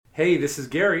Hey, this is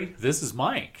Gary. This is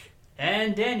Mike.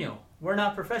 And Daniel. We're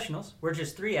not professionals. We're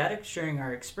just three addicts sharing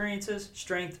our experiences,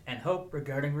 strength, and hope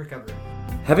regarding recovery.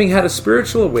 Having had a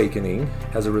spiritual awakening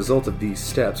as a result of these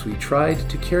steps, we tried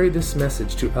to carry this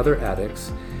message to other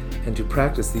addicts and to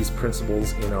practice these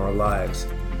principles in our lives.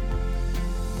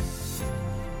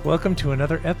 Welcome to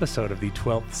another episode of the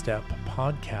 12th Step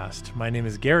podcast. My name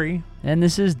is Gary. And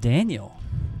this is Daniel.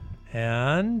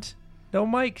 And no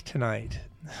Mike tonight.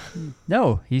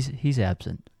 No, he's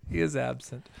absent. He is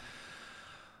absent.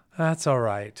 That's all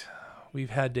right.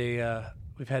 We've had a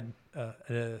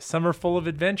summer full of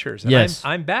adventures. And yes.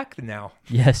 I'm back now.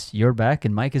 Yes, you're back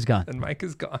and Mike is gone. And Mike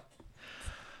is gone.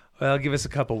 Well, give us a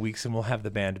couple weeks and we'll have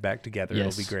the band back together.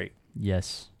 Yes. It'll be great.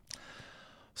 Yes.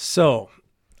 So,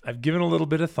 I've given a little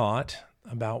bit of thought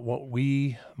about what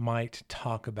we might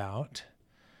talk about.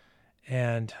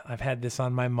 And I've had this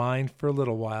on my mind for a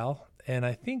little while. And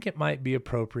I think it might be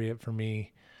appropriate for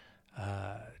me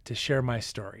to share my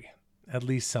story, at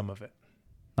least some of it.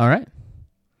 All right.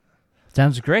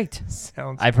 Sounds great.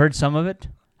 I've heard some of it.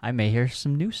 I may hear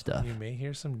some new stuff. You may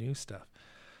hear some new stuff.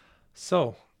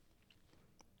 So,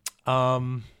 I've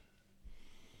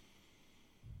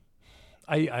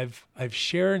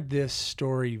shared this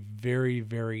story very,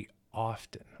 very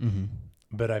often,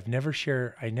 but I never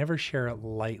share it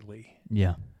lightly.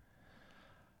 Yeah.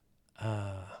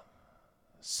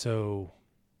 So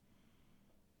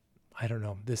I don't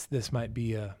know. This might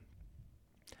be at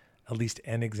least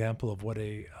an example of what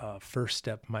a first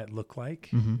step might look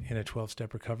like in a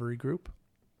 12-step recovery group.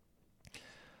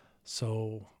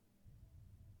 So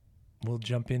we'll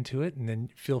jump into it, and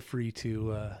then feel free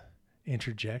to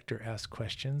interject or ask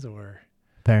questions. Or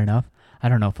Fair enough. I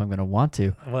don't know if I'm going to want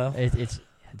to. Well, it's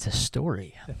a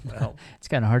story. Well, it's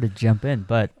kind of hard to jump in,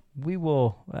 but we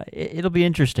will. It'll be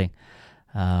interesting.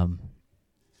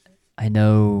 I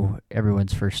know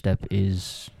everyone's first step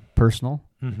is personal.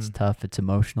 It's tough. It's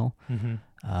emotional.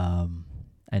 I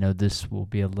know this will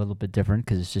be a little bit different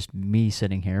because it's just me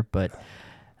sitting here, but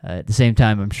at the same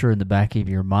time, I'm sure in the back of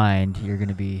your mind, you're going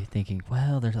to be thinking,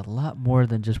 well, there's a lot more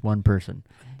than just one person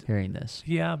hearing this.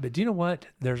 Yeah, but do you know what?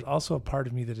 There's also a part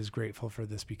of me that is grateful for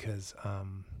this because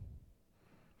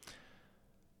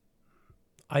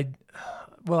I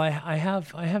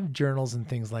have journals and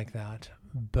things like that,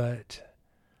 but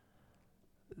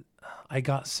I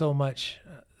got so much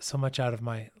out of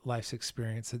my life's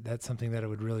experience that's something that I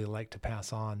would really like to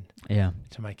pass on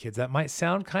to my kids. That might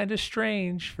sound kind of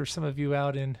strange for some of you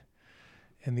out in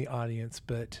the audience,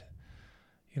 but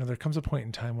there comes a point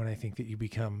in time when I think that you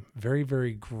become very,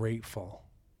 very grateful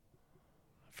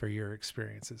for your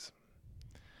experiences.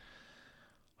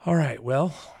 All right,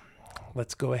 well,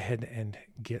 let's go ahead and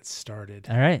get started.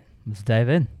 All right, let's dive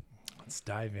in.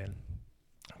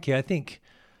 Okay, I think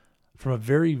from a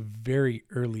very, very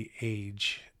early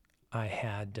age, I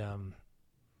had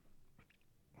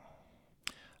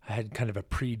kind of a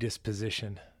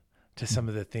predisposition to some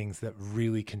of the things that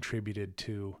really contributed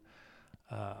to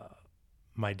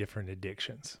my different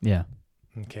addictions. Yeah.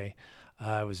 Okay.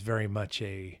 I was very much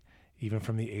even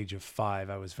from the age of 5,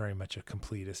 I was very much a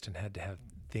completist and had to have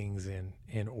things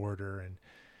in order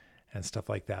and stuff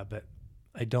like that. But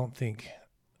I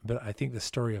think the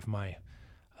story of my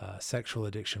sexual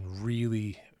addiction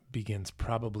really begins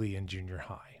probably in junior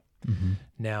high.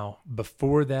 Now,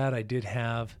 before that, I did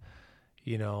have,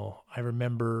 I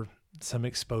remember some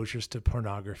exposures to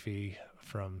pornography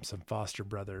from some foster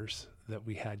brothers that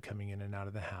we had coming in and out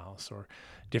of the house, or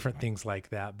different things like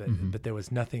that. But there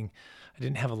was nothing, I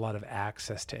didn't have a lot of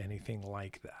access to anything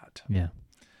like that. Yeah.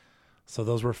 So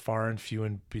those were far and few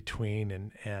in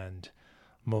between. And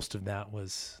most of that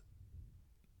was,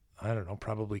 I don't know,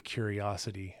 probably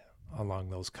curiosity along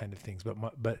those kind of things.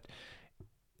 But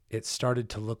it started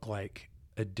to look like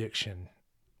addiction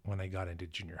when I got into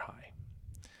junior high.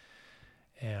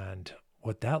 And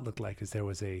what that looked like is there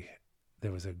was a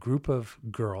group of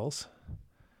girls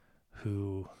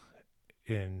who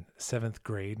in 7th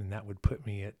grade, and that would put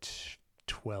me at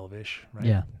 12-ish, right?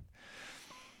 Yeah.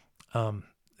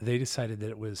 They decided that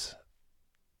it was,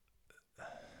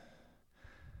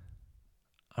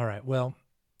 all right, well,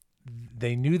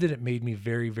 they knew that it made me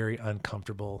very, very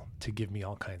uncomfortable to give me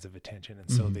all kinds of attention.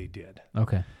 And so they did.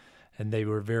 Okay. And they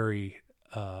were very,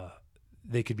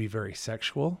 they could be very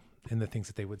sexual in the things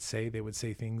that they would say. They would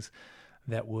say things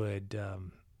that would,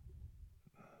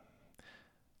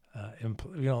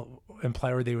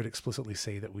 imply, or they would explicitly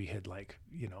say that we had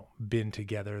been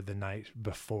together the night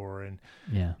before and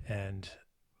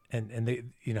they,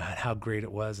 how great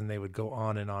it was. And they would go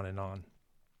on and on and on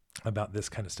about this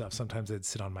kind of stuff. Sometimes they'd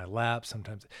sit on my lap.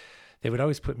 Sometimes they would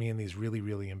always put me in these really,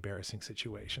 really embarrassing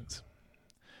situations.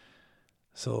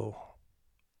 So,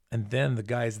 and then the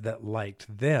guys that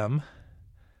liked them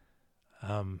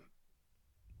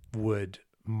would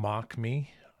mock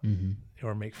me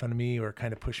or make fun of me or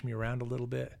kind of push me around a little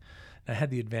bit. And I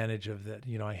had the advantage of that,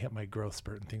 you know, I hit my growth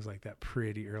spurt and things like that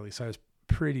pretty early. So I was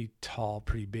pretty tall,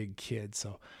 pretty big kid.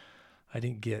 So I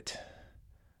didn't get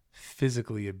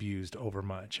physically abused over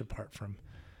much, apart from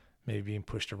maybe being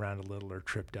pushed around a little or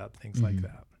tripped up, things like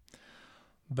that.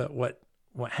 But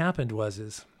what happened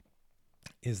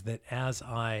is that as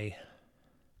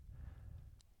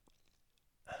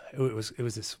it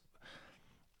was this,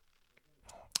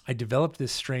 I developed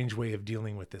this strange way of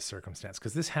dealing with this circumstance,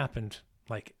 because this happened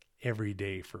like every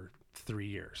day for 3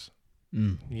 years,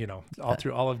 you know,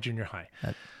 through all of junior high.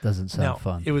 That doesn't sound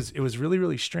fun. It was really,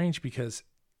 really strange, because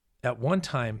at one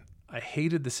time I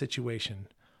hated the situation,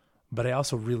 but I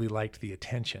also really liked the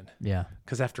attention. Yeah.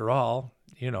 Because after all,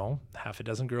 you know, half a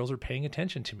dozen girls are paying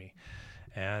attention to me,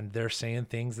 and they're saying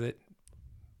things that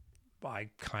I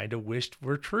kind of wished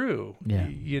were true,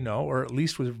 you know, or at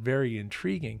least was very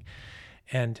intriguing.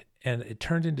 And it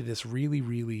turned into this really,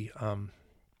 really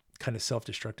kind of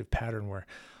self-destructive pattern where,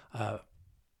 I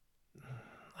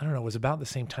don't know, it was about the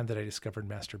same time that I discovered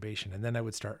masturbation. And then I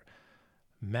would start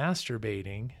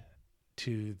masturbating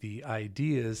to the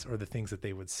ideas or the things that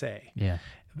they would say. Yeah.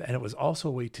 And it was also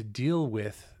a way to deal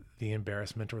with the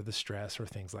embarrassment or the stress or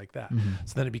things like that.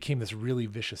 So then it became this really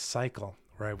vicious cycle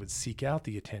where I would seek out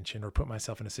the attention or put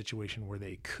myself in a situation where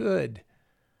they could,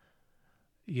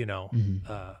 you know,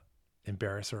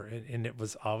 embarrass her. And it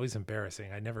was always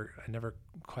embarrassing. I never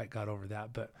quite got over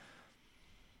that,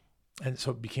 and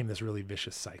so it became this really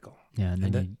vicious cycle. Yeah.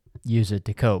 And then you use it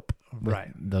to cope with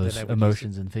those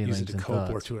emotions and feelings. Use it to cope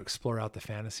thoughts. Or to explore out the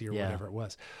fantasy or whatever it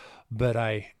was. But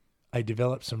I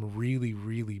developed some really,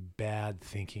 really bad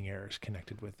thinking errors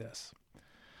connected with this.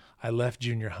 I left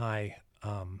junior high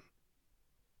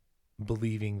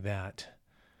believing that,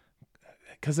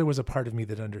 because there was a part of me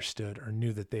that understood or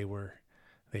knew that they were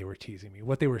teasing me.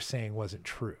 What they were saying wasn't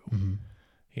true.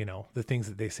 You know, the things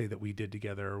that they say that we did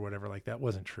together or whatever like that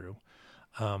wasn't true.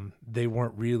 They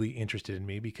weren't really interested in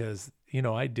me because, you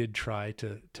know, I did try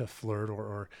to flirt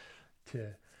or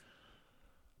to,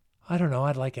 I don't know,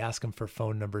 I'd like ask them for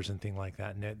phone numbers and things like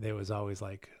that. And there was always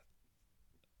like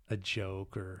a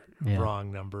joke or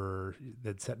wrong number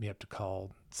that set me up to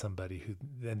call somebody who,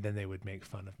 and then they would make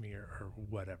fun of me or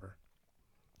whatever.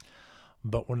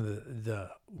 But one of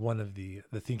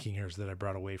the thinking errors that I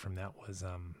brought away from that was,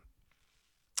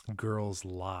 girls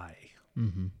lie.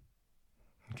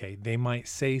 Okay. They might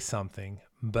say something,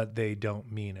 but they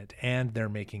don't mean it. And they're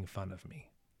making fun of me.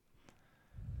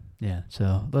 Yeah. So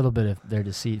a little bit of they're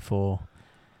deceitful.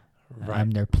 Right.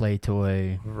 I'm their play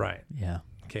toy. Right. Yeah.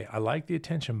 Okay. I like the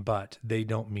attention, but they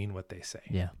don't mean what they say.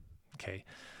 Yeah. Okay.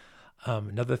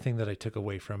 Another thing that I took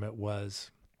away from it was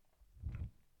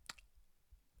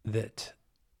that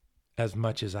as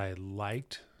much as I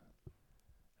liked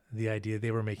the idea,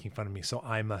 they were making fun of me, so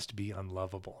I must be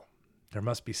unlovable. There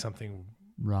must be something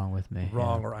wrong with me.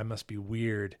 Or I must be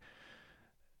weird,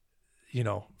 you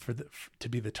know, to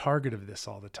be the target of this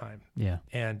all the time. Yeah.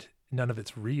 And none of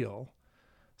it's real.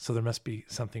 So there must be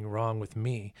something wrong with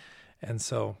me. And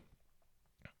so,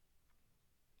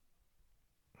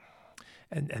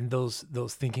 and those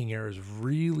thinking errors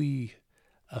really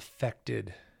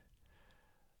affected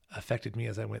me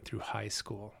as I went through high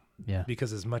school. Yeah.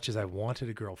 Because as much as I wanted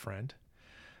a girlfriend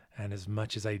and as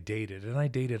much as I dated, and I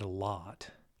dated a lot,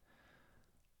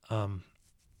 I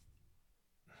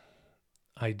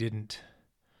didn't,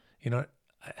 you know,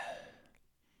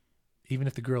 even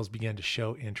if the girls began to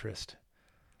show interest,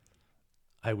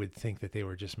 I would think that they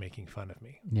were just making fun of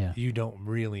me. Yeah. You don't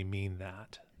really mean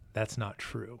that. That's not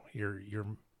true.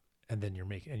 And then you're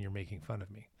making fun of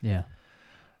me. Yeah.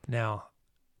 Now,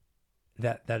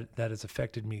 that has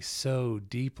affected me so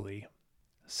deeply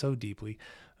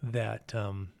that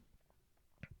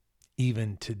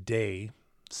even today,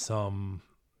 some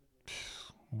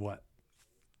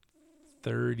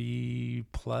 30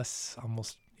 plus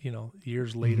almost, you know,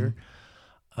 years later,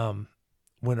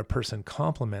 when a person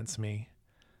compliments me,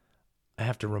 I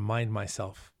have to remind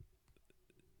myself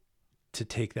to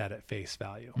take that at face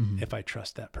value if I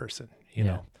trust that person, you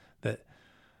know, that,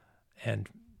 and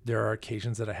there are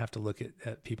occasions that I have to look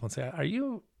at people and say, are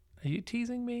you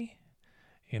teasing me?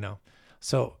 You know?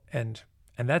 So, and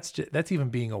that's even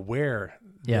being aware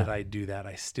that I do that.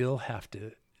 I still have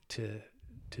to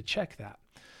check that.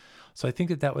 So I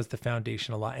think that was the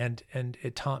foundation a lot. And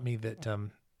it taught me that,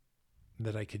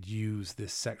 that I could use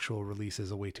this sexual release as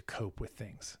a way to cope with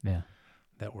things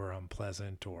that were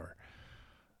unpleasant or,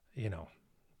 you know,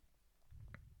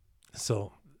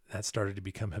 so that started to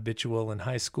become habitual in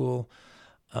high school.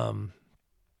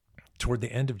 Toward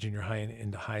the end of junior high and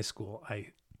into high school,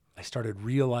 I started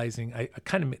realizing, I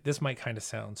kind of, this might kind of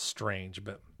sound strange,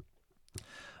 but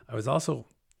I was also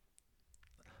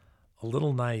a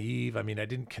little naive. I mean, I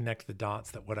didn't connect the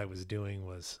dots that what I was doing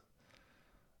was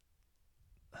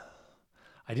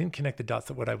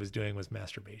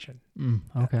masturbation.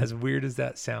 Okay. As weird as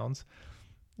that sounds,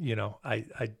 I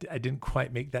didn't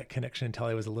quite make that connection until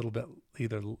I was a little bit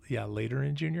later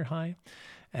in junior high.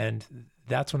 And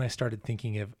that's when I started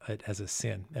thinking of it as a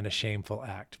sin and a shameful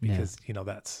act, because,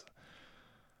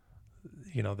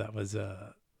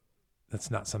 that's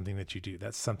not something that you do.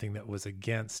 That's something that was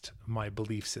against my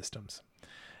belief systems.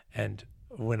 And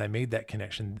when I made that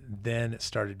connection, then it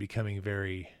started becoming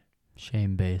very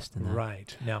shame-based.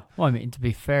 Right. Now, well, I mean, to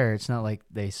be fair, it's not like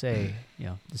they say,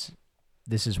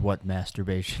 this is what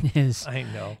masturbation is. I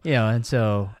know. And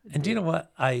so. And do you know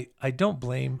what? I don't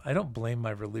blame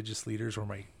my religious leaders or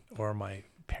my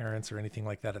parents or anything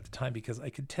like that at the time, because I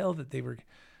could tell that they were,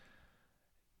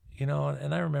 and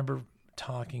I remember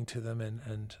talking to them,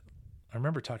 and I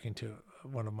remember talking to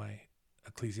one of my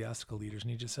ecclesiastical leaders,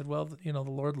 and he just said, well, the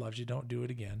Lord loves you. Don't do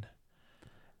it again.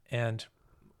 And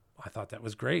I thought that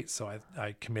was great. So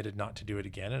I committed not to do it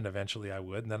again, and eventually I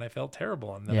would. And then I felt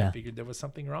terrible. And then I figured there was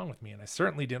something wrong with me. And I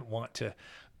certainly didn't want to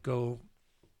go,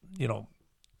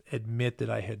 admit that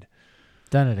I had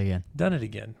done it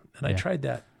again. And I tried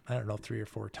that, 3 or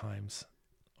 4 times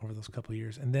over those couple of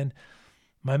years. And then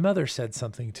my mother said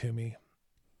something to me,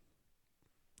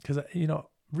 because,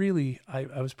 really,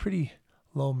 I was pretty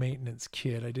low maintenance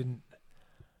kid. I didn't,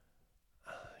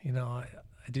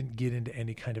 I didn't get into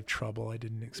any kind of trouble. I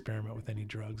didn't experiment with any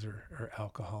drugs or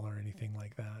alcohol or anything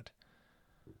like that,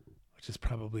 which is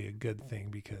probably a good thing,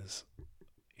 because,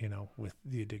 with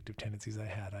the addictive tendencies I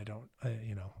had,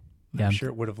 I'm sure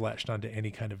it would have latched onto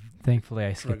any kind of. Thankfully,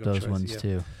 I skipped those ones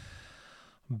too.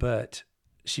 But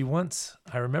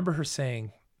I remember her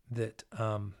saying that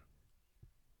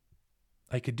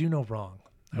I could do no wrong.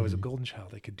 I was a golden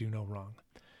child. I could do no wrong.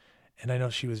 And I know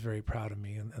she was very proud of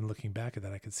me, and looking back at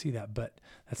that, I could see that, but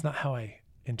that's not how I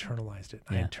internalized it.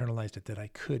 I internalized it that I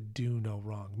could do no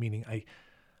wrong, meaning I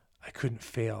couldn't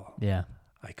fail. Yeah.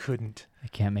 I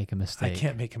can't make a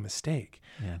mistake.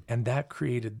 Yeah. And that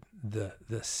created the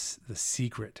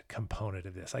secret component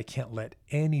of this. I can't let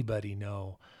anybody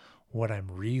know what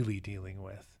I'm really dealing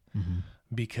with,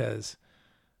 because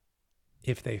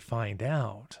if they find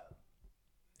out,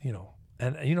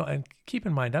 and keep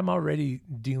in mind, I'm already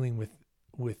dealing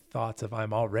with thoughts of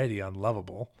I'm already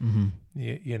unlovable.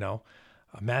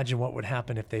 Imagine what would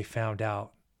happen if they found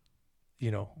out,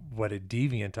 what a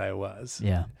deviant I was.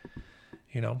 Yeah.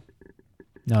 No,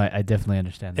 I definitely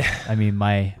understand that. I mean,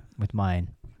 with mine,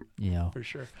 for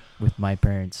sure, with my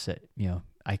parents,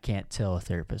 I can't tell a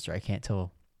therapist, or I can't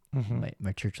tell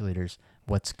my church leaders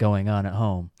what's going on at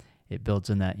home. It builds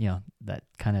in that, that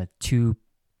kind of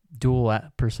dual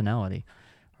personality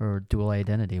or dual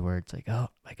identity, where it's like, oh,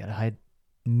 I gotta hide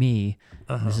me.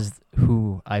 This is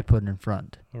who I put in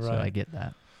front. Right. So I get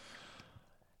that.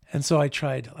 And so I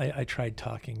tried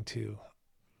talking to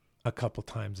a couple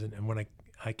times, and when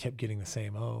I kept getting the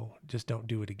same, just don't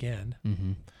do it again.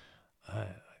 I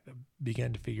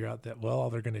began to figure out that, well, all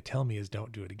they're going to tell me is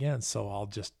don't do it again. So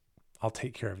I'll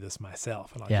take care of this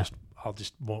myself, and I'll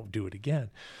just won't do it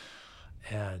again.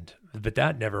 But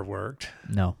that never worked.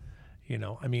 No.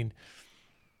 I mean,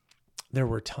 there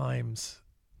were times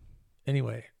that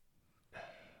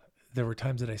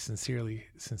I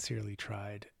sincerely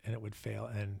tried, and it would fail.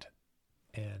 And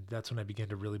that's when I began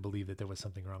to really believe that there was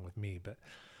something wrong with me. But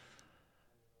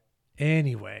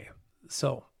anyway,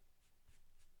 so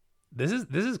this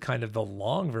is kind of the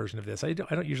long version of this. I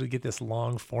don't usually get this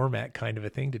long format kind of a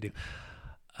thing to do.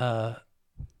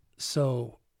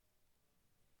 So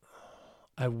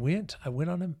I went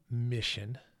on a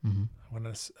mission. I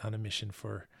went on a mission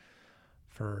for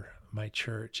my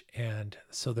church. And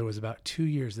so there was about 2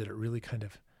 years that it really kind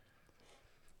of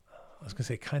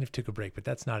took a break, but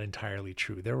that's not entirely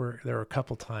true. There were a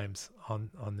couple times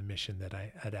on the mission that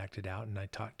I had acted out, and I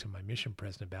talked to my mission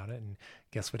president about it, and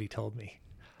guess what he told me?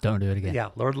 Don't do it again. Yeah.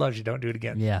 Lord loves you. Don't do it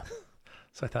again. Yeah.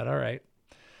 So I thought, all right.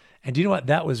 And do you know what?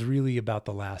 That was really about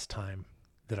the last time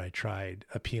that I tried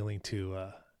appealing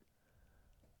to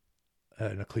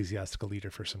an ecclesiastical leader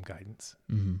for some guidance,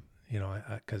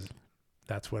 because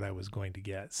that's what I was going to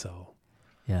get. So,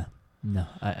 yeah, no,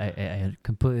 I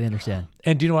completely understand.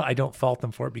 And do you know what? I don't fault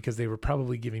them for it, because they were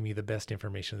probably giving me the best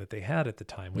information that they had at the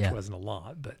time, which wasn't a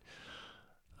lot. But,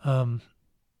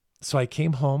 so I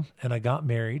came home and I got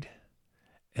married,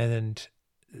 and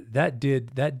that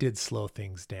did slow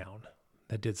things down.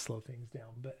 that did slow things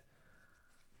down.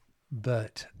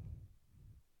 But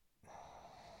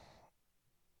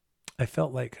I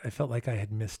felt like I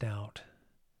had missed out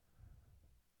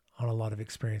on a lot of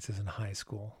experiences in high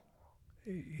school,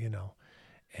 you know,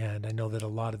 and I know that a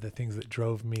lot of the things that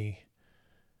drove me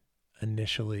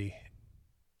initially,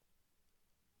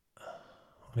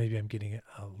 maybe I'm getting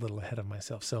a little ahead of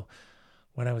myself. So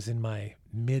when I was in my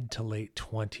mid to late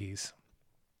 20s,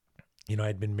 you know,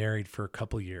 I'd been married for a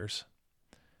couple years,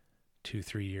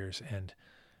 2-3 years. And,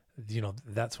 you know,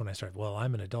 that's when I started, well,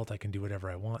 I'm an adult, I can do whatever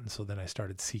I want. And so then I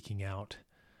started seeking out,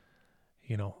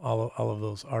 you know, all of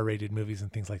those R-rated movies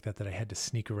and things like that I had to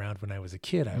sneak around when I was a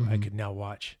kid. I could now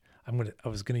watch. I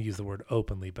was going to use the word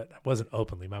openly, but it wasn't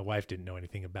openly. My wife didn't know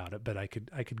anything about it, but I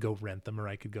could go rent them, or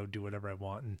I could go do whatever I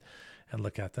want and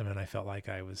look at them. And I felt like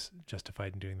I was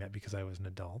justified in doing that because I was an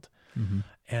adult.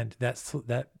 And that slowly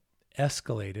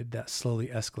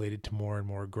escalated to more and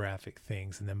more graphic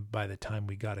things. And then by the time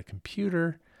we got a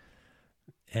computer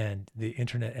and the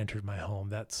internet entered my home,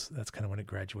 that's kind of when it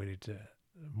graduated to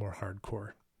more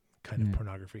hardcore kind of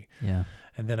pornography. Yeah.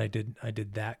 And then I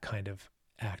did that kind of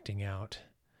acting out.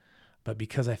 But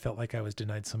because I felt like I was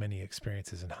denied so many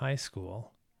experiences in high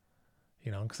school,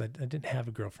 you know, because I didn't have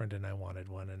a girlfriend and I wanted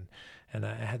one, and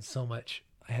I had so much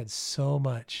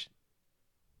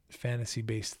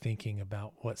fantasy-based thinking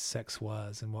about what sex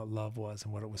was and what love was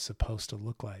and what it was supposed to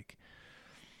look like,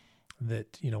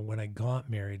 that, you know, when I got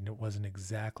married and it wasn't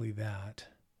exactly that,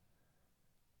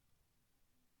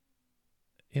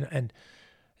 you know. And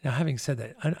now, having said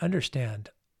that, I understand,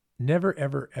 never,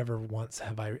 ever, ever once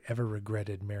have I ever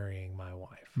regretted marrying my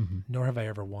wife, nor have I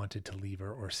ever wanted to leave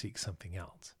her or seek something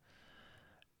else.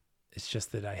 It's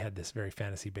just that I had this very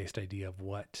fantasy-based idea of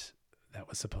what that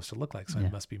was supposed to look like. So I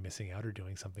must be missing out or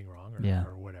doing something wrong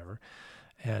or whatever.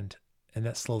 And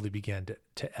that slowly began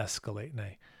to escalate. And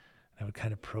I would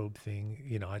kind of probe things,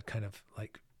 you know, I'd kind of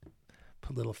like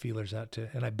put little feelers out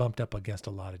and I bumped up against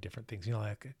a lot of different things. You know,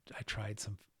 like I tried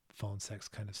some phone sex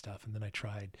kind of stuff, and then I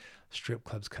tried strip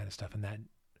clubs kind of stuff, and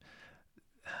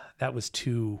that was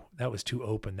too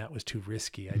open, that was too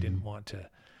risky. I didn't want to.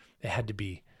 It had to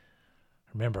be,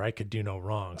 remember, I could do no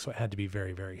wrong, so it had to be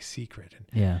very, very secret.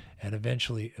 And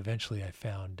eventually I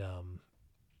found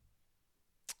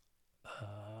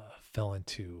fell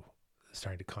into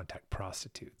starting to contact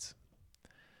prostitutes,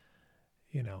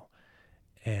 you know.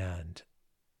 And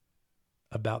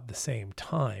about the same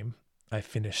time, I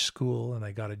finished school and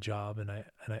I got a job and I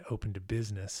opened a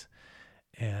business.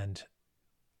 And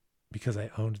because I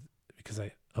owned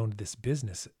this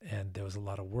business and there was a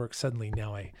lot of work, suddenly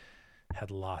now I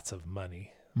had lots of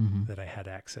money that I had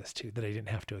access to that I didn't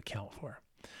have to account for.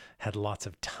 Had lots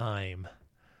of time,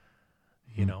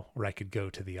 you know, where I could go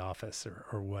to the office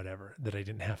or whatever that I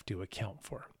didn't have to account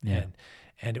for. And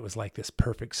it was like this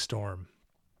perfect storm.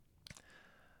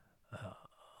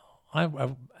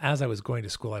 As I was going to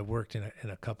school, I worked in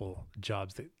a couple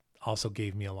jobs that also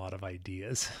gave me a lot of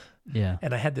ideas. Yeah.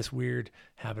 And I had this weird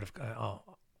habit of, I'm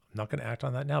not going to act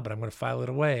on that now, but I'm going to file it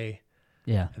away.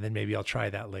 Yeah. And then maybe I'll try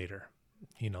that later.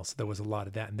 You know, so there was a lot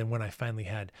of that. And then when I finally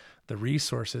had the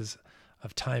resources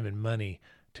of time and money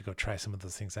to go try some of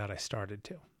those things out, I started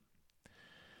to.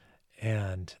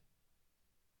 And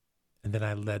then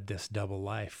I led this double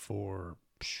life for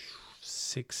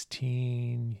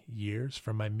 16 years,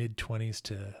 from my mid 20s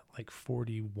to like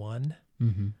 41,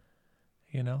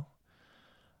 you know?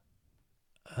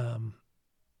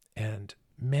 And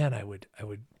man, I would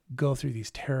go through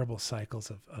these terrible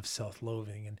cycles of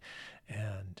self-loathing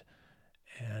and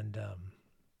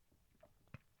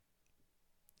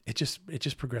it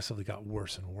just progressively got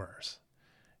worse and worse,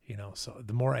 you know? So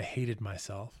the more I hated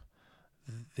myself,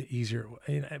 the easier,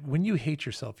 when you hate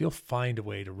yourself, you'll find a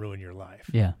way to ruin your life.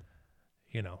 Yeah.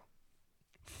 You know,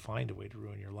 find a way to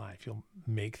ruin your life. You'll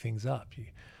make things up.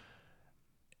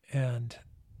 And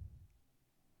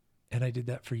I did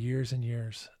that for years and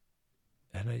years.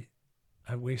 And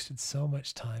I wasted so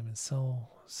much time and so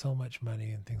much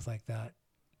money and things like that.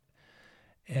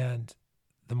 And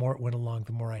the more it went along,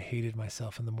 the more I hated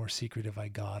myself and the more secretive I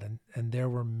got. And there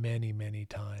were many, many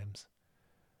times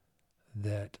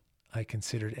that I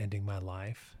considered ending my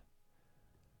life.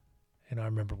 And I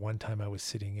remember one time I was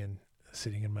sitting in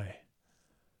my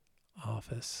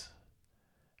office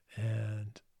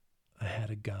and I had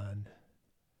a gun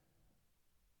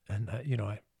and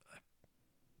I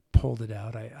pulled it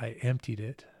out. I emptied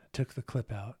it, took the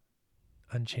clip out,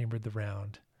 unchambered the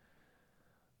round,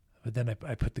 but then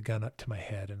I put the gun up to my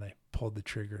head and I pulled the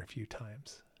trigger a few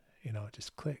times, you know,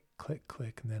 just click, click,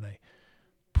 click. And then I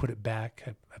put it back.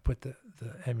 I put the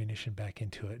ammunition back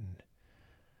into it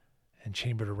and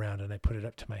chambered around, and I put it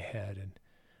up to my head, and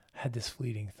I had this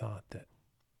fleeting thought that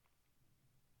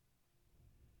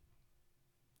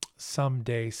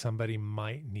someday somebody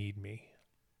might need me.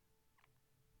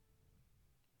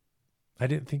 I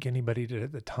didn't think anybody did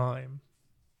at the time.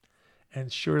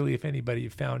 And surely if anybody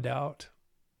found out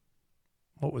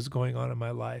what was going on in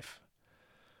my life,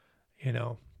 you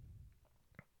know,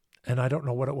 and I don't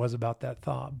know what it was about that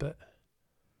thought, but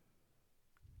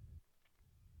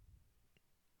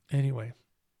anyway,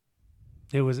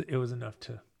 it was enough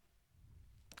to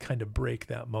kind of break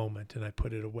that moment, and I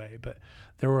put it away. But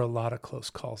there were a lot of close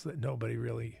calls that nobody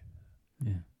really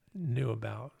knew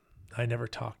about. I never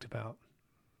talked about.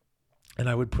 And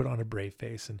I would put on a brave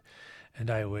face, and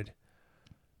I would,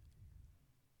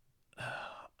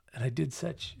 and I did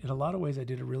in a lot of ways, I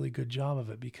did a really good job of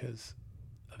it because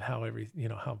of how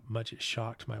how much it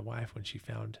shocked my wife when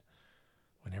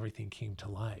everything came to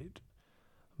light.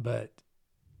 But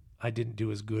I didn't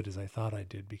do as good as I thought I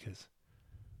did because,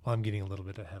 well, I'm getting a little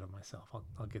bit ahead of myself.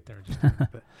 I'll get there in just a minute.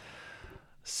 But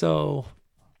so,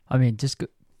 I mean, just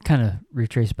kind of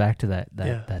retrace back to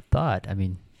that thought. I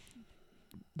mean,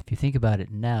 if you think about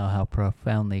it now, how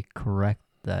profoundly correct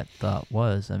that thought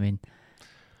was. I mean,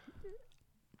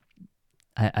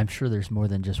 I'm sure there's more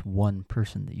than just one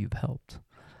person that you've helped.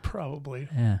 Probably.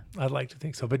 Yeah. I'd like to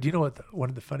think so. But do you know what one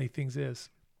of the funny things is?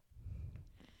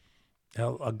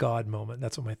 A God moment.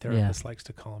 That's what my therapist likes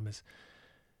to call them,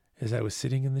 is I was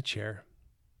sitting in the chair,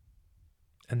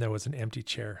 and there was an empty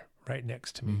chair right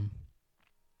next to me.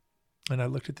 Mm-hmm. And I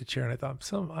looked at the chair and I thought,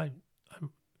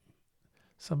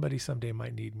 somebody someday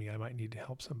might need me. I might need to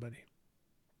help somebody.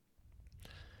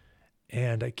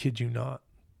 And I kid you not,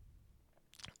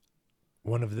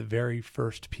 one of the very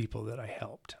first people that I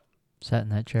helped sat in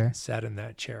that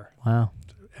chair. Wow.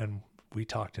 And we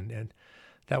talked, and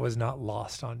that was not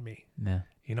lost on me. Yeah.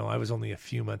 You know, I was only a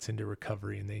few months into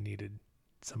recovery, and they needed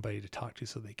somebody to talk to,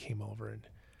 so they came over and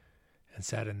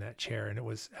sat in that chair. And it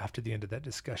was after the end of that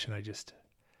discussion, I just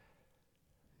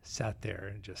sat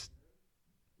there and just,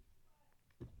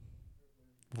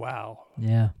 wow.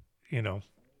 Yeah. You know,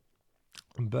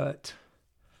 but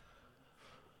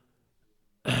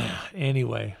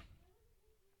anyway,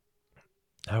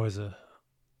 I was a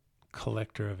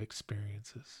collector of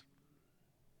experiences,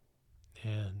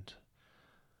 and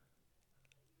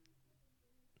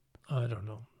I don't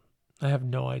know. I have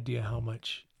no idea how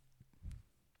much.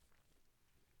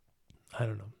 I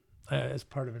don't know. As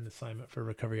part of an assignment for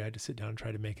recovery, I had to sit down and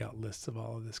try to make out lists of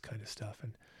all of this kind of stuff.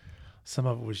 And some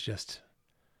of it was just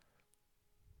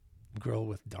girl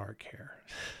with dark hair.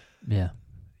 Yeah.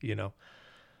 You know?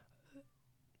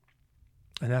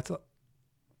 And that's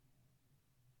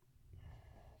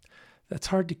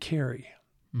hard to carry.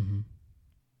 Mm-hmm.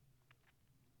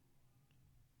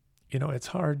 You know, it's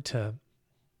hard to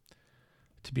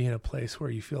be in a place where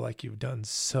you feel like you've done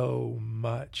so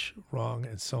much wrong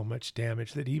and so much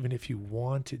damage that even if you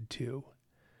wanted to,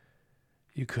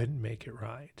 you couldn't make it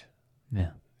right.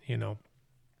 Yeah. You know?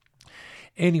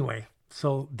 Anyway,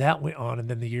 so that went on, and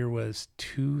then the year was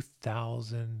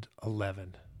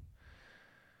 2011.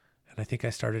 And I think I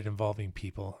started involving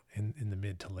people in the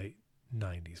mid to late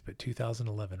 90s, but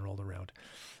 2011 rolled around.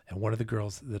 And one of the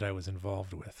girls that I was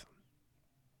involved with,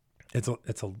 it's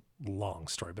a long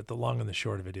story, but the long and the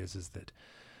short of it is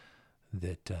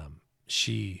that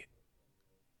she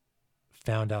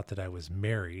found out that I was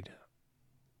married,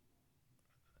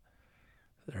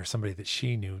 or somebody that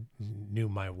she knew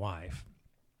my wife,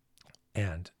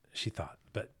 and she thought,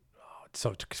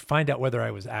 so to find out whether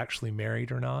I was actually married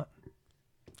or not,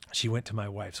 she went to my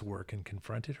wife's work and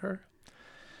confronted her.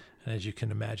 And as you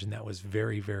can imagine, that was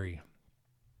very, very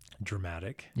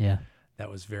dramatic. Yeah.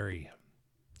 That was very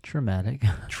traumatic.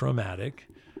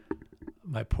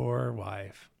 My poor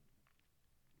wife,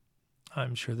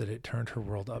 I'm sure that it turned her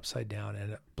world upside down,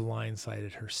 and it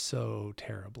blindsided her so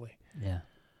terribly. Yeah.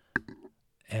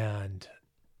 And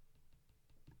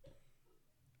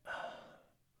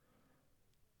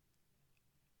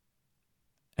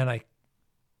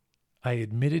I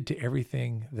admitted to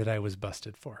everything that I was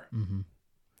busted for. Mm-hmm.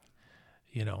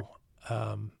 You know,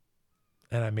 and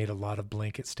I made a lot of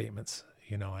blanket statements.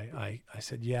 You know, I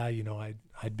said, yeah, you know,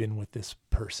 I'd been with this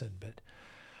person, but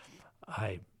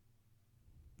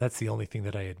that's the only thing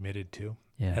that I admitted to.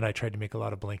 Yeah. And I tried to make a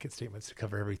lot of blanket statements to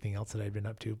cover everything else that I'd been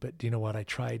up to. But do you know what? I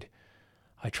tried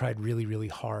really, really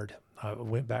hard. I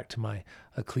went back to my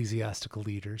ecclesiastical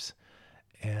leaders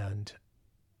and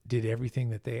did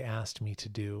everything that they asked me to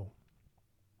do,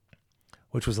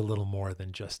 which was a little more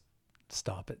than just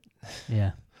stop it.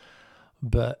 Yeah.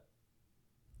 But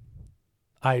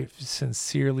I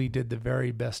sincerely did the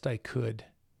very best I could.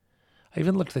 I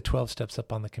even looked the 12 steps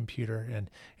up on the computer, and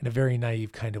in a very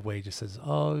naive kind of way just says,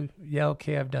 oh, yeah,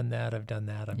 okay, I've done that. I've done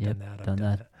that. I've done that. I've done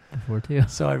that before too.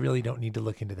 So I really don't need to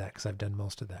look into that because I've done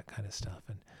most of that kind of stuff.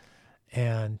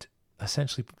 And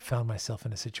essentially found myself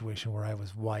in a situation where I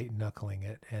was white knuckling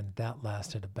it. And that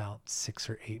lasted about 6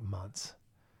 or 8 months.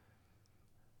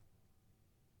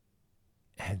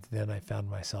 And then I found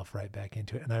myself right back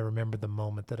into it. And I remember the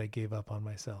moment that I gave up on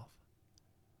myself.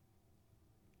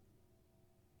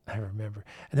 I remember.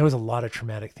 And there was a lot of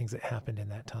traumatic things that happened in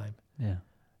that time. Yeah.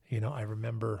 You know, I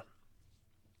remember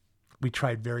we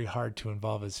tried very hard to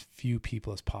involve as few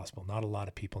people as possible. Not a lot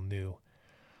of people knew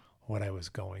what I was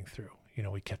going through. You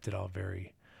know, we kept it all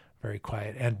very, very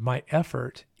quiet. And my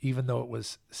effort, even though it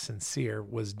was sincere,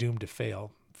 was doomed to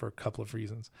fail for a couple of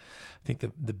reasons. I think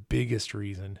the biggest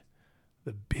reason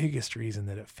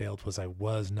that it failed was I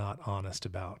was not honest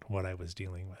about what I was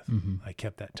dealing with. Mm-hmm. I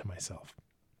kept that to myself.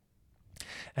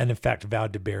 And in fact,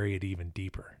 vowed to bury it even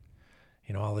deeper.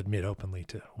 You know, I'll admit openly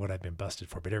to what I've been busted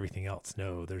for, but everything else,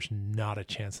 no, there's not a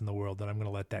chance in the world that I'm going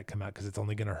to let that come out because it's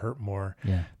only going to hurt more.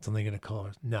 Yeah. It's only going to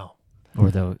cause, no. Or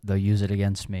they'll use it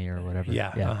against me or whatever.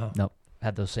 Yeah. Uh-huh. Nope.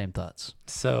 Had those same thoughts.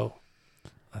 So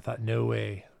I thought, no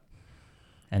way.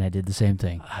 And I did the same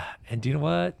thing. And do you know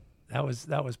what? That was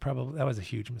a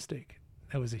huge mistake.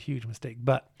 That was a huge mistake.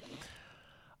 But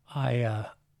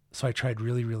so I tried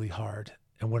really, really hard.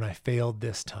 And when I failed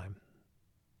this time,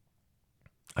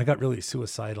 I got really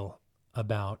suicidal when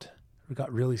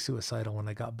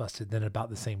I got busted, then about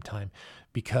the same time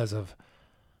because of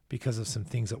some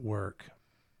things at work.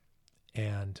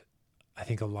 And I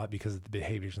think a lot because of the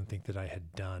behaviors and things that I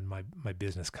had done, my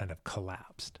business kind of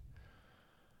collapsed.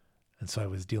 And so I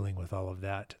was dealing with all of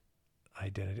that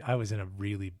identity. I was in a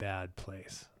really bad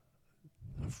place.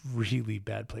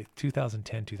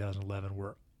 2010, 2011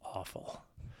 were awful.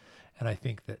 And I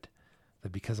think that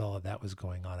because all of that was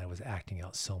going on, I was acting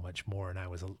out so much more, and I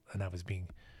was being,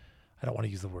 I don't want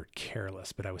to use the word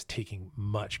careless, but I was taking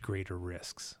much greater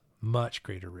risks,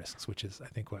 which is, I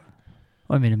think, what.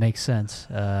 Well, I mean, it makes sense.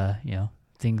 You know,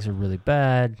 things are really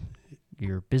bad.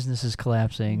 Your business is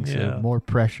collapsing, so more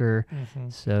pressure. Mm-hmm.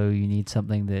 So you need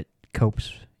something that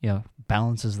copes,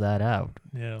 balances that out.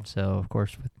 Yeah. So of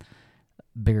course, with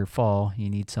bigger fall, you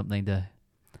need something to,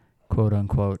 quote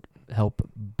unquote, help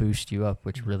boost you up,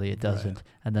 which really it doesn't. Right.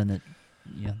 And then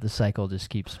the cycle just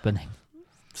keeps spinning.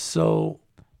 So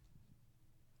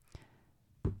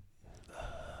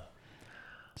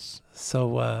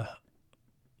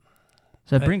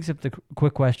it brings up the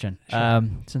quick question. Sure.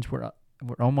 Since we're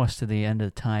almost to the end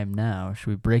of the time now, should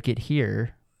we break it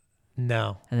here?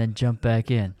 No. And then jump back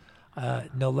in?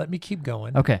 No, let me keep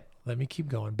going. Okay. Let me keep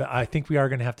going. But I think we are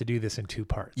going to have to do this in 2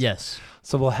 parts. Yes.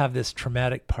 So we'll have this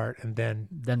traumatic part, and then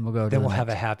we'll go. Then we'll have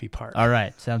a happy part. All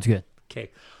right. Sounds good. Okay.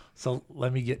 So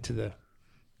let me get to the.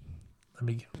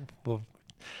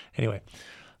 Anyway,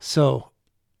 so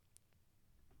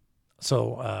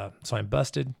I'm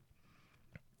busted.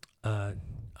 I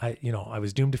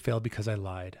was doomed to fail because I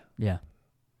lied. Yeah.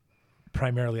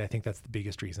 Primarily, I think that's the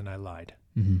biggest reason I lied.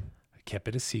 Mm-hmm. I kept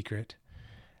it a secret,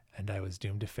 and I was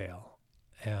doomed to fail.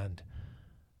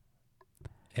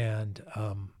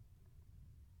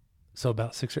 So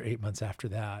about 6 or 8 months after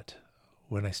that,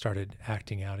 when I started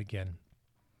acting out again,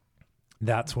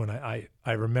 that's when I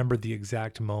remember the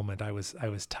exact moment I was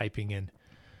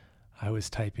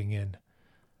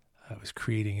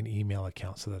creating an email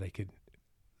account so that I could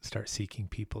start seeking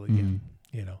people again,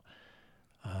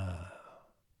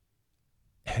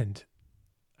 and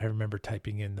I remember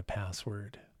typing in the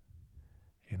password.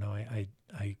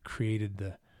 I created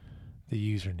the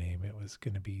username. It was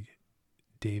going to be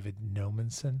David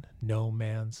Nomanson, No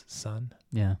Man's Son.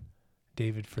 Yeah.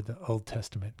 David for the Old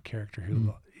Testament character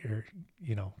who,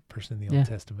 person in the Old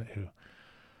Testament who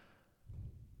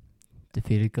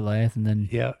defeated Goliath and then,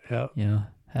 had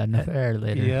an affair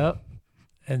later. Yep.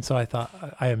 And so I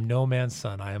thought, I am no man's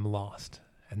son. I am lost.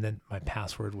 And then my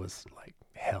password was like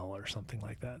hell or something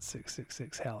like that,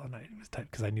 666 hell. And I was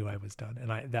typed because I knew I was done.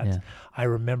 And I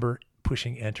remember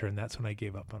pushing enter, and that's when I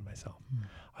gave up on myself.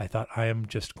 I thought, I will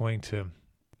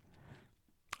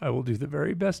do the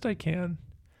very best I can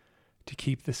to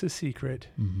keep this a secret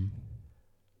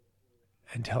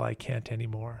until I can't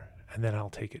anymore. And then I'll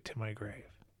take it to my grave.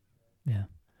 Yeah.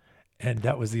 And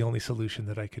that was the only solution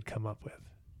that I could come up with.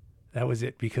 That was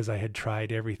it, because I had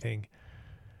tried everything.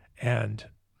 And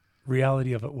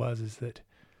reality of it is that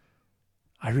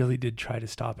I really did try to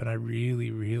stop. And I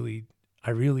really,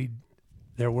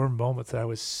 there were moments that I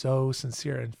was so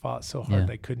sincere and fought so hard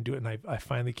and I couldn't do it. And I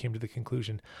finally came to the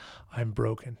conclusion, I'm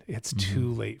broken. It's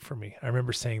too late for me. I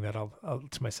remember saying that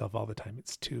to myself all the time.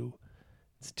 It's too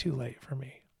It's too late for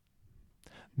me.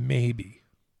 Maybe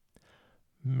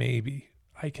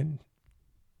I can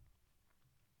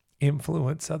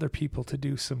influence other people to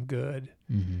do some good,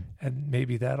 and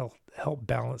maybe that'll help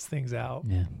balance things out.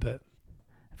 Yeah. But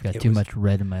I've got too much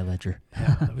red in my ledger.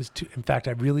 Yeah, it was too. In fact,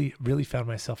 I really, really found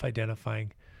myself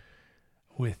identifying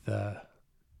with.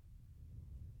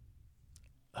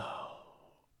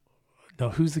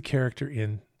 Who's the character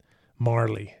in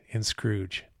Marley in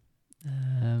Scrooge?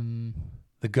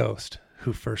 The ghost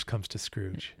who first comes to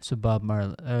Scrooge. So Bob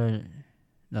Marley.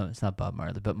 No, it's not Bob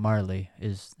Marley, but Marley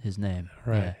is his name.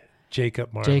 Right. Yeah.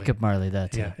 Jacob Marley. Jacob Marley,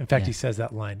 that's it. In fact, he says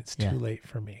that line, "It's too late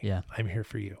for me. Yeah. I'm here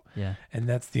for you." Yeah. And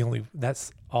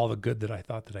that's all the good that I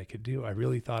thought that I could do. I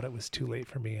really thought it was too late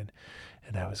for me, and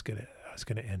I was gonna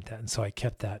end that. And so I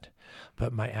kept that.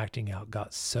 But my acting out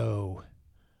got so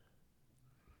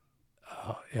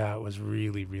it was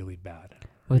really, really bad.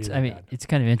 Well, really bad. It's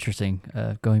kind of interesting.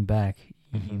 Going back,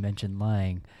 you mentioned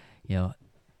lying.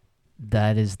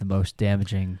 That is the most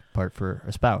damaging part for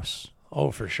a spouse.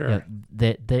 Oh, for sure.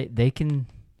 They can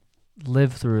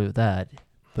live through that,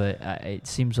 but it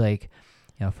seems like,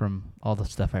 from all the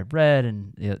stuff I've read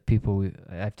and people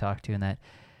I've talked to, and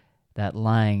that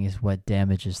lying is what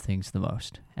damages things the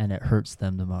most, and it hurts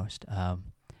them the most.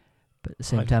 But at the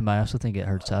same time, I also think it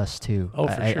hurts us too. Oh,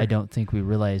 for sure. I don't think we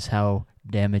realize how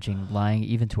damaging lying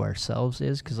even to ourselves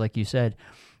is, because like you said,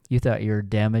 you thought you were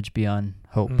damaged beyond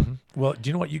hope. Mm-hmm. Well, do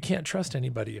you know what? You can't trust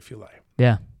anybody if you lie.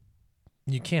 Yeah.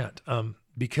 You can't,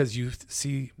 because you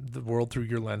see the world through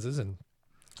your lenses, and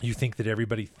you think that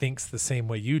everybody thinks the same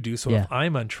way you do. So if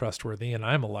I'm untrustworthy and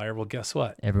I'm a liar, well, guess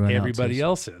what? Everybody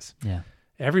else is. Yeah.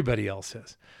 Everybody else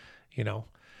is,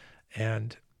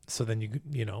 and so then you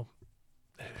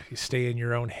stay in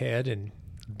your own head and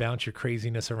bounce your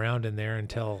craziness around in there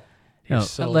until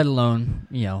let alone,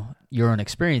 your own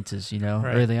experiences,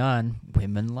 Right. Early on,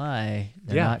 women lie.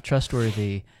 They're not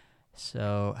trustworthy.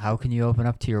 So how can you open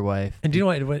up to your wife? And do you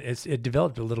know what? It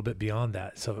developed a little bit beyond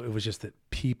that. So it was just that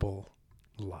people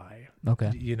lie. Okay.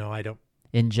 I don't.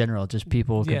 In general, just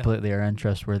people completely are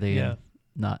untrustworthy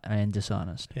and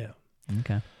dishonest. Yeah.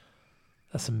 Okay.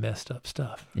 That's some messed up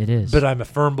stuff. It is. But I'm a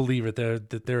firm believer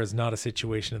that there is not a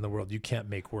situation in the world you can't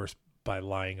make worse by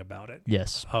lying about it.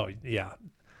 Yes. Oh, yeah.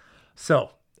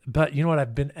 So, but you know what?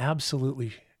 I've been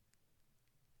absolutely,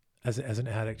 as an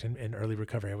addict in early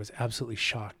recovery, I was absolutely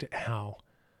shocked at how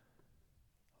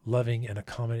loving and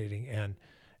accommodating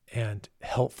and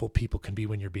helpful people can be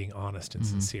when you're being honest and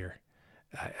sincere.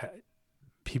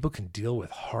 People can deal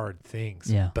with hard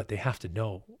things, but they have to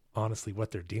know honestly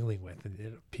what they're dealing with,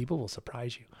 and people will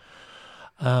surprise you.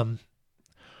 All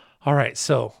right,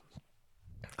 so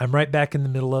I'm right back in the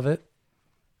middle of it.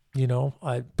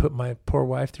 I put my poor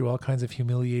wife through all kinds of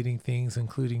humiliating things,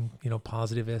 including,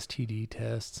 positive STD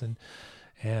tests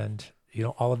and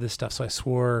all of this stuff. So I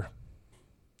swore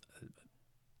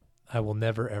I will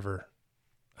never, ever,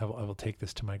 I will take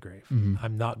this to my grave. Mm-hmm.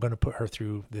 I'm not going to put her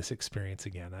through this experience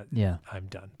again. I'm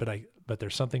done. But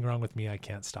there's something wrong with me. I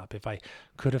can't stop. If I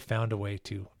could have found a way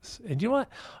to, and you know what?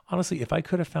 Honestly, if I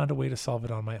could have found a way to solve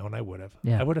it on my own, I would have.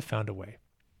 Yeah. I would have found a way.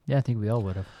 Yeah, I think we all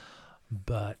would have.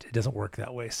 But it doesn't work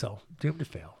that way. So doomed to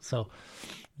fail. So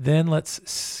then let's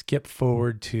skip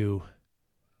forward to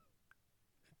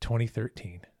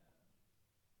 2013.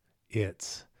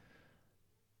 It's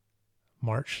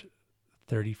March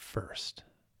 31st.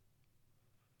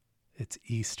 It's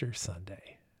Easter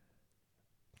Sunday.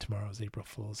 Tomorrow's April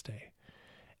Fool's Day.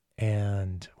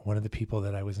 And one of the people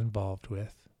that I was involved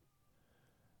with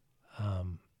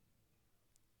had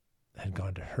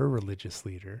gone to her religious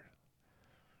leader,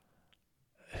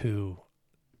 who,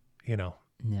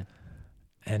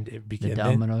 and it began, the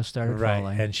dominoes started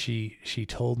falling. And she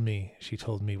told me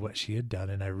what she had done,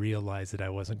 and I realized that I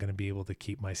wasn't going to be able to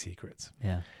keep my secrets.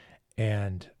 Yeah.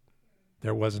 And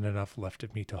there wasn't enough left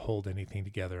of me to hold anything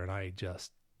together, and I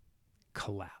just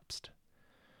collapsed.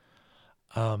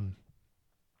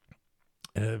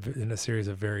 In a series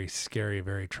of very scary,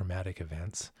 very traumatic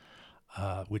events,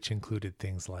 which included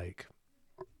things like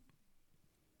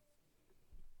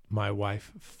my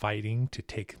wife fighting to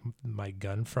take my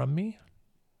gun from me,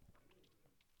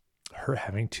 her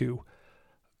having to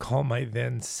call my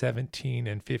then 17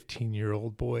 and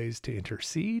 15-year-old boys to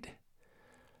intercede.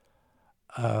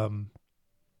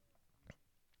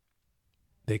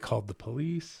 They called the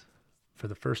police. For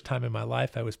the first time in my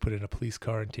life, I was put in a police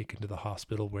car and taken to the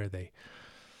hospital, where they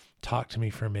talked to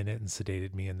me for a minute and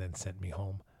sedated me and then sent me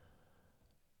home.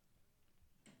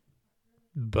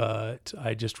 But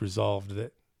I just resolved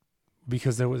that,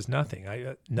 because there was nothing.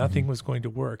 Nothing was going to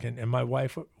work. And my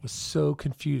wife was so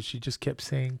confused. She just kept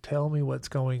saying, "Tell me what's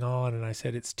going on." And I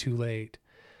said, "It's too late."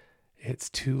 It's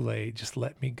too late. Just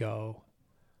let me go.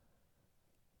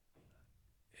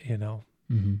 You know?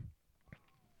 Mm-hmm.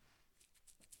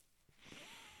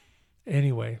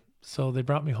 Anyway, so they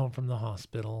brought me home from the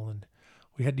hospital, and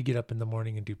we had to get up in the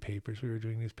morning and do papers. We were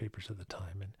doing newspapers at the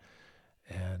time,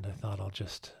 and I thought I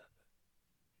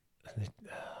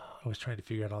was trying to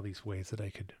figure out all these ways that I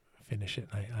could finish it,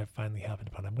 and I finally happened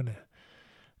upon, I'm gonna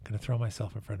throw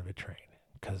myself in front of a train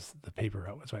because the paper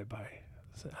route was right by.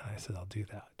 And I said, I'll do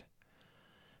that.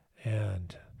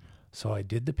 And so I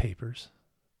did the papers,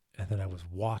 and then I was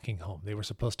walking home. They were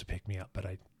supposed to pick me up, but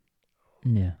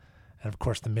Yeah. and of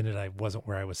course, the minute I wasn't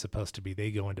where I was supposed to be,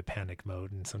 they go into panic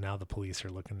mode. And so now the police are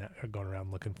going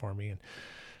around looking for me. And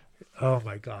oh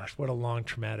my gosh, what a long,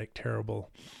 traumatic, terrible,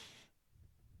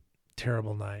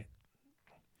 terrible night.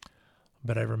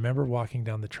 But I remember walking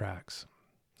down the tracks.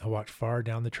 I walked far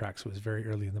down the tracks. It was very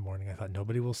early in the morning. I thought,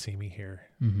 nobody will see me here.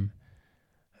 Mm-hmm.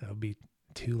 It'll be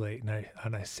too late.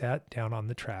 And I sat down on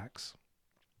the tracks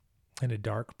in a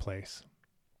dark place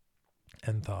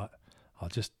and thought, I'll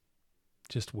just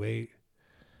wait.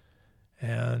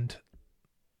 And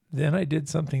then I did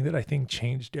something that I think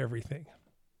changed everything.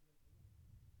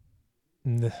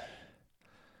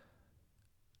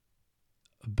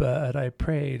 But I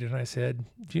prayed and I said,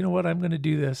 do you know what? I'm going to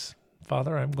do this.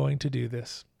 Father, I'm going to do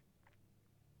this.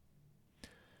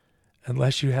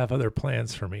 Unless you have other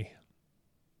plans for me.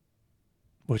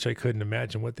 Which I couldn't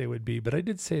imagine what they would be. But I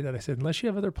did say that. I said, unless you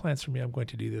have other plans for me, I'm going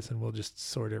to do this, and we'll just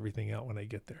sort everything out when I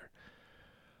get there.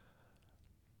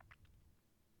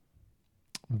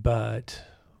 But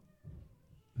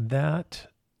that,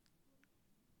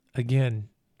 again,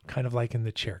 kind of like in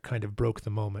the chair, kind of broke the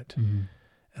moment. Mm-hmm.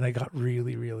 And I got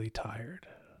really, really tired.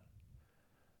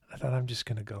 I thought, I'm just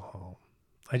going to go home.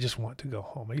 I just want to go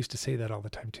home. I used to say that all the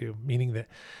time too, meaning that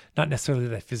not necessarily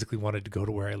that I physically wanted to go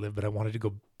to where I live, but I wanted to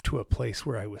go to a place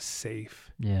where I was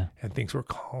safe. Yeah. And things were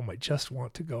calm. I just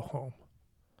want to go home.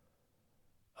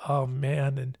 Oh,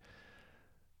 man. And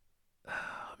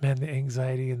man, the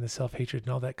anxiety and the self-hatred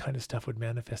and all that kind of stuff would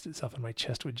manifest itself, and my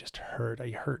chest would just hurt.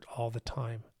 I hurt all the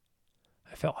time.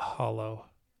 I felt hollow.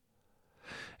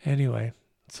 Anyway,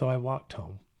 so I walked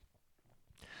home.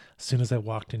 As soon as I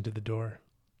walked into the door,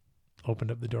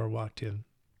 opened up the door, walked in,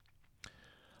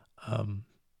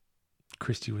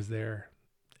 Christy was there,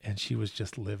 and she was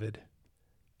just livid.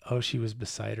 Oh, she was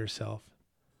beside herself.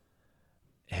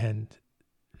 And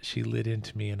she lit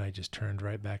into me, and I just turned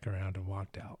right back around and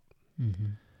walked out.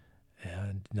 Mm-hmm.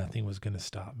 And nothing was going to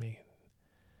stop me.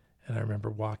 And I remember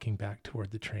walking back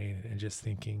toward the train and just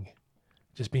thinking,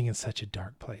 just being in such a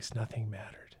dark place, nothing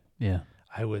mattered. Yeah.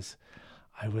 I was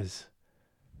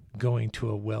going to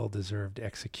a well-deserved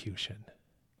execution.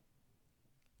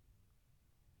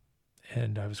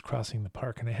 And I was crossing the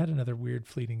park, and I had another weird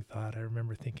fleeting thought. I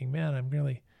remember thinking, man, I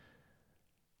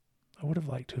would have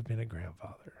liked to have been a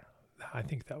grandfather. I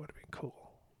think that would have been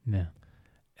cool. Yeah.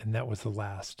 And that was the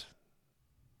last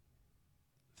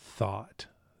thought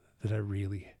that I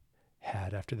really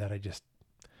had. After that, I just,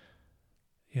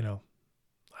 I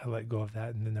let go of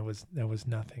that, and then there was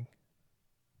nothing.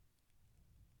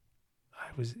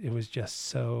 It was just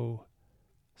so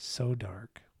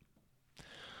dark.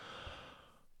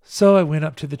 So I went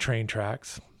up to the train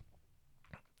tracks,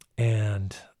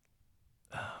 but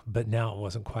now it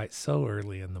wasn't quite so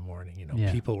early in the morning.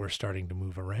 Yeah. People were starting to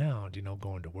move around,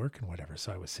 going to work and whatever.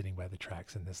 So I was sitting by the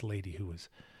tracks, and this lady who was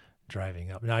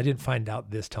driving up. Now, I didn't find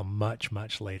out this till much,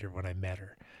 much later when I met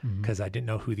her, because I didn't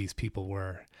know who these people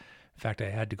were. In fact, I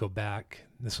had to go back.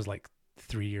 This was like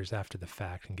 3 years after the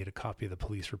fact, and get a copy of the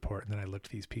police report. And then I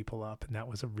looked these people up, and that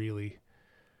was a really,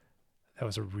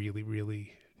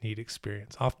 really neat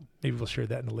experience. Maybe we'll share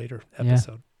that in a later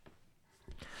episode.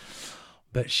 Yeah.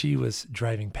 But she was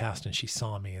driving past, and she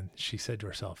saw me, and she said to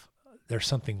herself, there's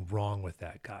something wrong with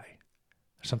that guy.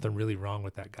 There's something really wrong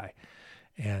with that guy.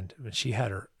 And she had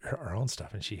her own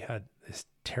stuff, and she had this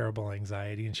terrible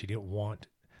anxiety, and she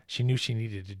knew she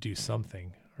needed to do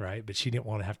something, right? But she didn't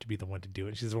want to have to be the one to do it.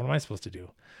 And she says, what am I supposed to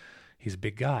do? He's a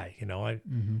big guy,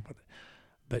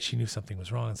 But she knew something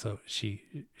was wrong. And so she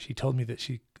told me that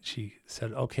she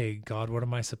said, okay, God, what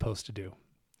am I supposed to do?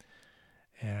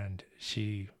 And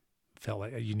she felt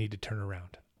like, you need to turn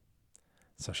around.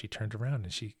 So she turned around,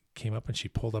 and she came up, and she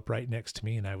pulled up right next to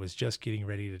me, and I was just getting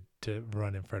ready to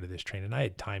run in front of this train, and I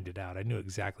had timed it out. I knew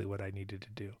exactly what I needed to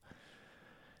do.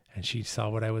 And she saw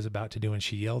what I was about to do, and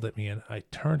she yelled at me, and I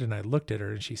turned and I looked at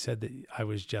her, and she said that there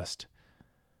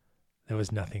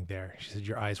was nothing there. She said,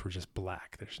 your eyes were just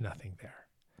black. There's nothing there,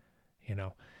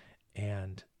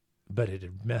 And but it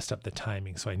had messed up the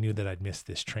timing. So I knew that I'd missed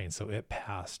this train. So it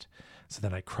passed. So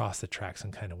then I crossed the tracks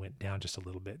and kind of went down just a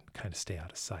little bit, kind of stay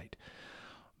out of sight.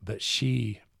 But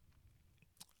she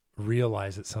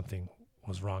realized that something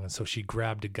was wrong. And so she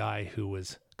grabbed a guy who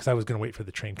was, because I was going to wait for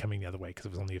the train coming the other way because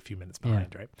it was only a few minutes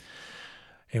behind, right?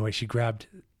 Anyway, she grabbed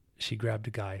a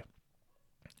guy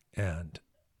and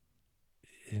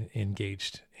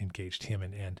engaged him,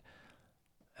 and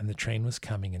the train was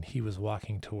coming, and he was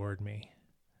walking toward me.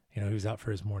 He was out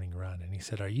for his morning run, and he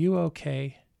said, "Are you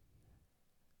okay?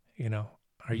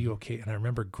 Are you okay?" And I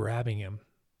remember grabbing him.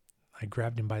 I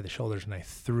grabbed him by the shoulders and I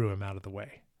threw him out of the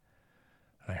way.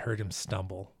 And I heard him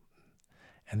stumble,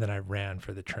 and then I ran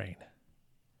for the train.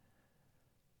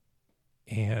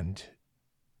 And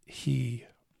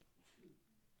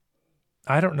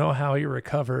I don't know how he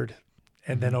recovered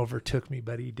and then overtook me,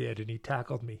 but he did, and he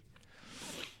tackled me.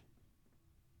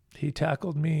 He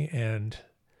tackled me, and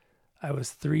I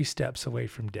was 3 steps away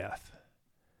from death.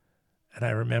 And I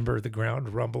remember the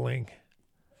ground rumbling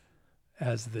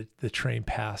as the train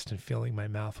passed and filling my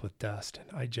mouth with dust.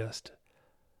 And I just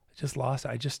lost it.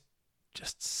 I just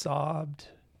sobbed.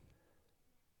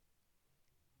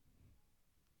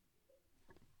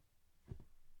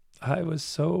 I was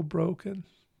so broken.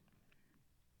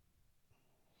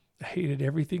 I hated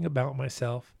everything about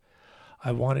myself.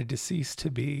 I wanted to cease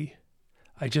to be.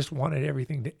 I just wanted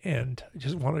everything to end. I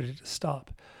just wanted it to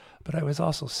stop. But I was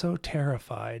also so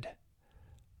terrified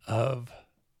of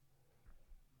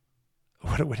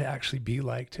what it would actually be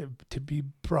like to be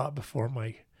brought before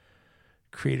my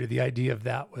Creator. The idea of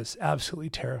that was absolutely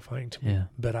terrifying to me. Yeah.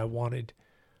 But I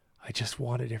just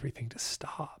wanted everything to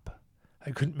stop.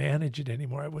 I couldn't manage it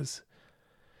anymore.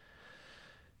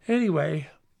 Anyway,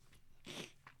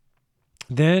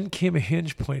 then came a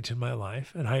hinge point in my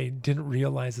life, and I didn't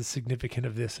realize the significance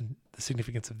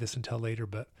of this until later.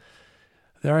 But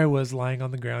there I was lying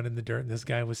on the ground in the dirt, and this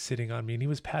guy was sitting on me, and he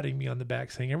was patting me on the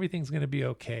back saying, "Everything's going to be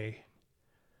okay."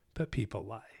 But people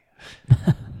lie.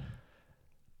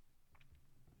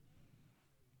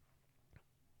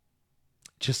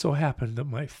 Just so happened that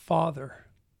my father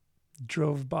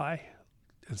drove by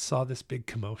and saw this big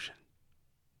commotion.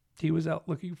 He was out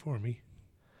looking for me.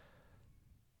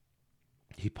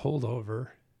 He pulled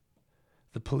over.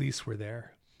 The police were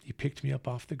there. He picked me up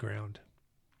off the ground.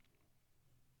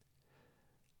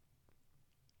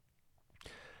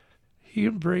 He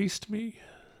embraced me.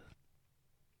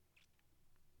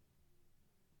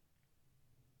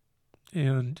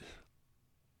 And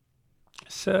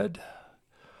said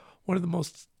one of the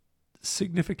most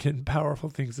significant, powerful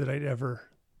things that I'd ever,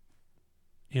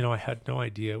 I had no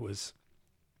idea it was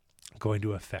going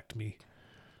to affect me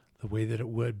the way that it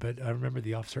would. But I remember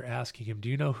the officer asking him, "Do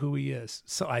you know who he is?"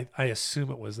 So I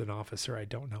assume it was an officer. I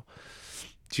don't know.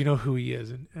 "Do you know who he is?"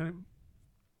 And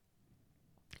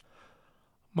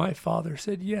my father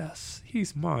said, "Yes,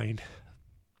 he's mine."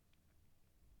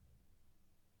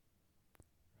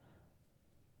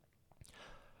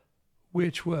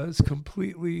 Which was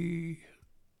completely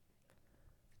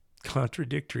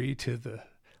contradictory to the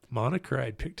moniker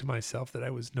I'd picked to myself, that I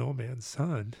was no man's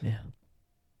son. Yeah.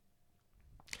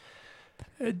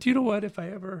 Do you know what?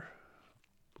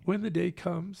 When the day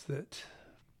comes that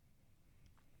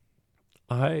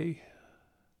I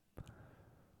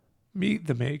meet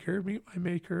my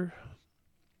maker,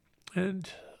 and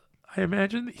I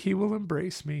imagine that he will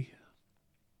embrace me,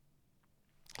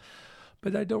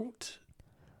 but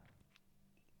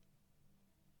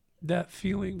that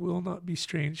feeling will not be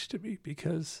strange to me,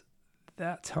 because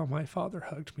that's how my father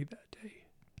hugged me that day.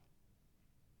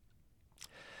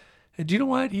 And do you know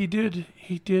what he did?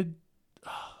 He didn't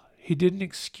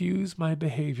excuse my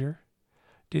behavior,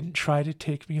 didn't try to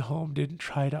take me home, didn't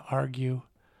try to argue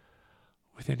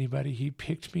with anybody. He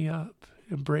picked me up,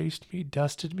 embraced me,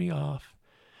 dusted me off,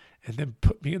 and then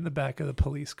put me in the back of the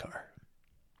police car.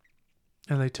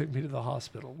 And they took me to the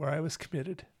hospital where I was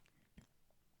committed.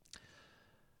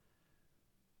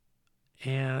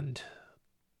 And,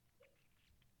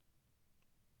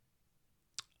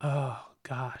 oh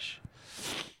gosh,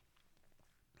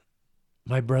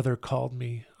 my brother called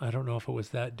me. I don't know if it was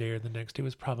that day or the next day. It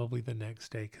was probably the next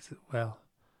day,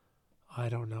 I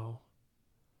don't know.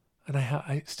 And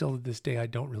I still, to this day, I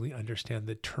don't really understand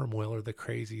the turmoil or the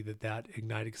crazy that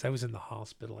ignited, because I was in the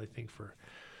hospital, I think, for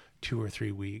 2 or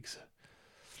 3 weeks.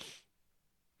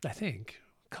 I think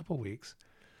a couple weeks.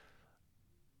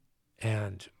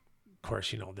 And of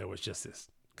course, there was just this,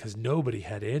 because nobody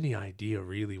had any idea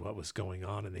really what was going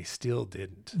on, and they still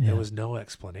didn't. Yeah. There was no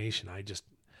explanation. I just,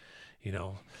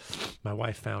 my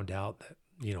wife found out that,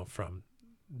 from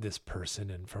this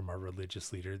person and from our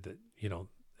religious leader that,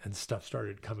 and stuff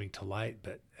started coming to light.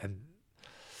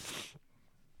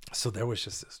 So there was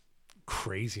just this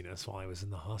craziness while I was in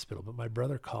the hospital. But my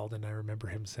brother called, and I remember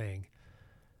him saying,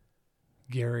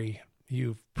 Gary,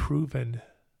 you've proven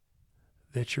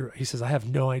that he says, I have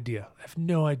no idea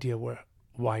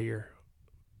why you're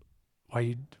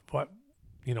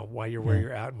where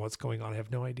you're at and what's going on. I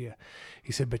have no idea.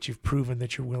 He said, but you've proven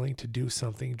that you're willing to do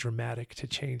something dramatic to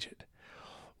change it.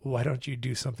 Why don't you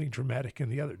do something dramatic in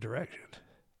the other direction?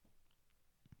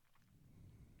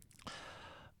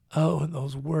 Oh, and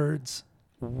those words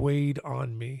weighed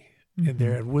on me in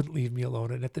there and wouldn't leave me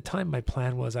alone. And at the time, my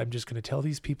plan was, I'm just going to tell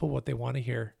these people what they want to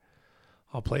hear.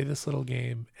 I'll play this little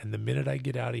game, and the minute I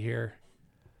get out of here,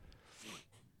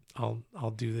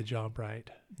 I'll do the job right.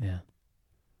 Yeah.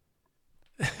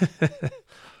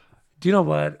 Do you know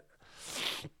what?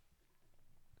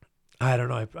 I don't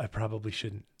know. I probably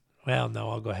shouldn't. Well, no,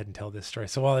 I'll go ahead and tell this story.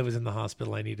 So while I was in the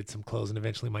hospital, I needed some clothes, and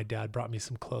eventually my dad brought me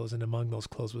some clothes, and among those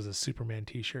clothes was a Superman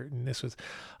t-shirt. And this was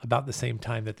about the same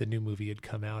time that the new movie had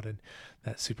come out, and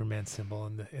that Superman symbol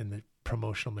in the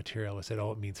promotional material was said,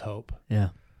 oh, it means hope. Yeah.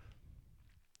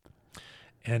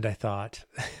 And I thought,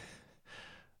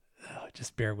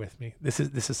 just bear with me. This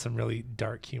is some really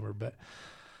dark humor, but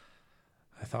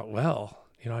I thought, well,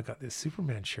 I got this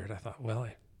Superman shirt. I thought, well,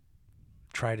 I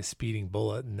tried a speeding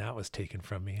bullet and that was taken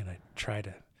from me, and I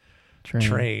tried to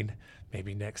train.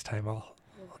 Maybe next time I'll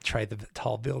try the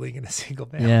tall building in a single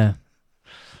bound. Yeah.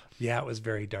 Yeah, it was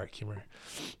very dark humor.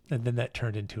 And then that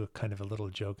turned into a kind of a little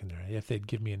joke in there. If they'd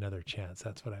give me another chance,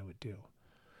 that's what I would do.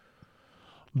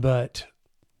 But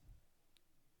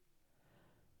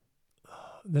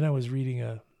then I was reading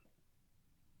a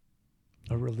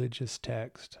religious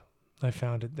text. I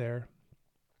found it there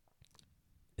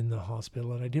in the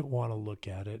hospital, and I didn't want to look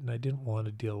at it, and I didn't want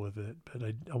to deal with it, but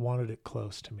I wanted it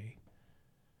close to me.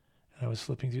 And I was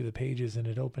flipping through the pages, and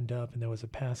it opened up, and there was a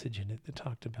passage in it that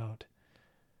talked about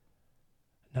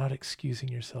not excusing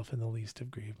yourself in the least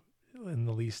degree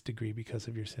because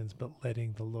of your sins, but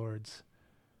letting the Lord's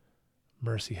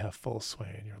mercy have full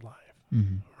sway in your life.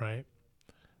 Mm-hmm. Right?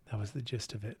 That was the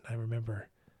gist of it. And I remember,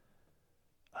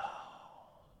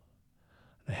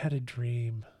 I had a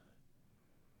dream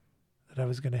that I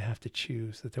was going to have to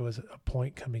choose, that there was a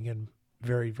point coming in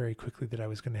very, very quickly that I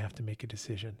was going to have to make a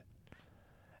decision.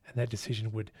 And that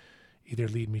decision would either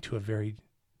lead me to a very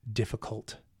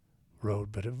difficult road,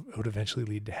 but it would eventually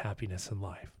lead to happiness in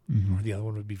life. Mm-hmm. Or the other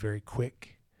one would be very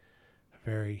quick,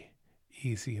 very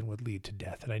easy, and would lead to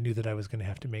death. And I knew that I was going to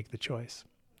have to make the choice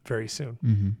very soon.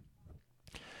 Mm-hmm.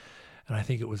 And I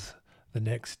think it was the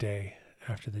next day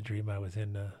after the dream, I was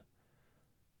in a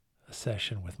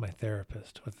session with the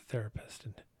therapist,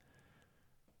 and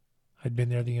I'd been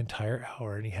there the entire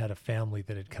hour, and he had a family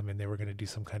that had come in. They were going to do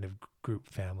some kind of group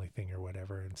family thing or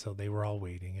whatever. And so they were all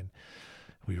waiting, and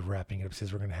we were wrapping it up. He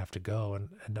says, we're going to have to go.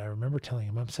 And I remember telling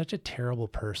him, I'm such a terrible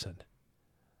person.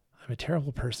 I'm a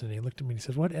terrible person. And he looked at me and he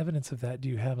said, what evidence of that do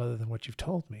you have other than what you've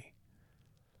told me?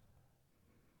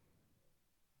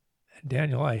 And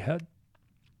Daniel,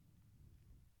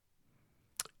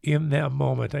 in that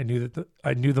moment, I knew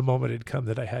the moment had come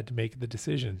that I had to make the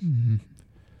decision. Mm-hmm.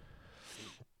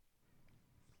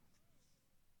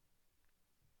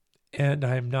 And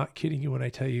I'm not kidding you when I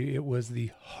tell you it was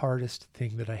the hardest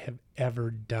thing that I have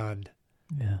ever done.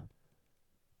 Yeah.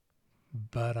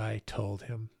 But I told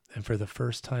him, and for the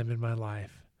first time in my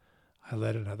life, I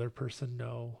let another person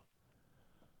know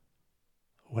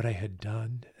what I had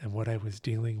done and what I was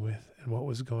dealing with and what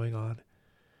was going on.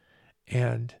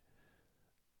 And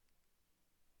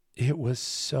it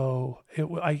was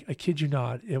I kid you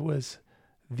not, it was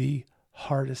the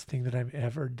hardest thing that I've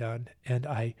ever done. And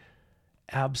I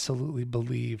absolutely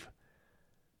believe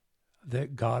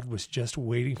that God was just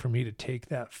waiting for me to take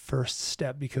that first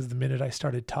step, because the minute I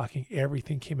started talking,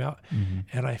 everything came out. Mm-hmm.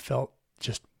 And I felt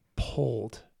just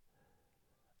pulled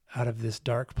out of this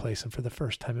dark place. And for the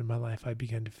first time in my life, I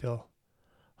began to feel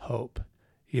hope.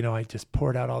 I just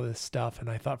poured out all this stuff, and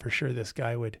I thought for sure this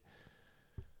guy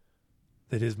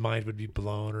that his mind would be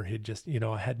blown, or he'd just,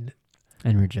 I hadn't.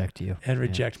 And reject you. And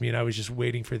reject me. And I was just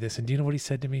waiting for this. And do you know what he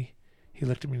said to me? He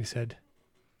looked at me and he said,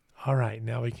 all right,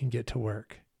 now we can get to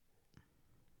work.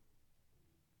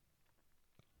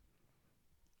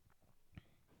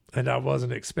 And I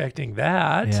wasn't expecting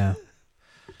that. Yeah.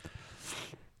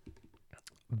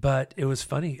 But it was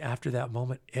funny. After that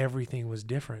moment, everything was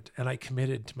different. And I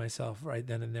committed to myself right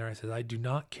then and there. I said, I do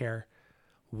not care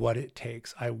what it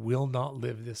takes. I will not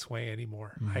live this way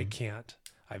anymore. Mm-hmm. I can't.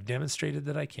 I've demonstrated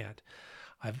that I can't.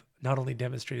 I've not only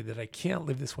demonstrated that I can't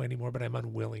live this way anymore, but I'm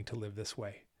unwilling to live this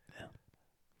way. Yeah.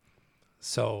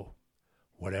 So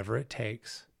whatever it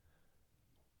takes,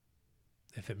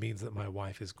 If it means that my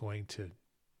wife is going to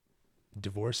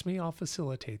divorce me, I'll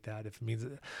facilitate that. If it means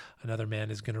that another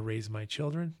man is going to raise my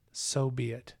children, so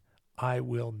be it. I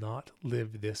will not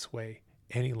live this way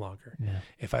any longer. Yeah.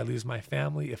 If I lose my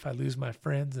family, if I lose my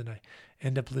friends, and I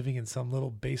end up living in some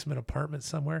little basement apartment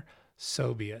somewhere,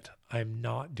 so be it. I'm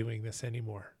not doing this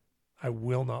anymore. I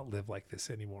will not live like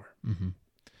this anymore. Mm-hmm.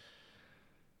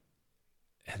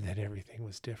 And then everything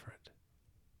was different.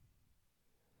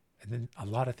 And then a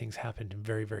lot of things happened in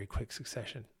very, very quick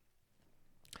succession.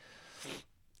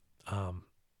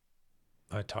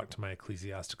 I talked to my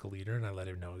ecclesiastical leader and I let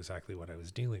him know exactly what I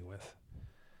was dealing with.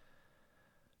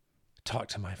 Talked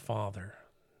to my father,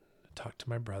 talked to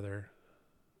my brother.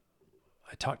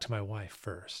 I talked to my wife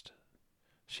first.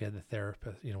 She had the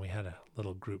therapist, we had a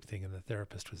little group thing and the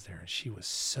therapist was there and she was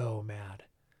so mad.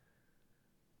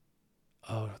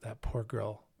 Oh, that poor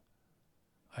girl.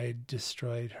 I had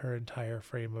destroyed her entire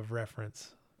frame of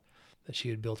reference that she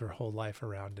had built her whole life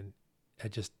around, and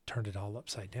had just turned it all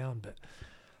upside down. But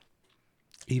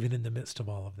even in the midst of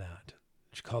all of that,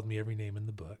 she called me every name in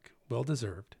the book. Well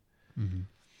deserved. Mm-hmm.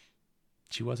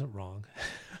 She wasn't wrong.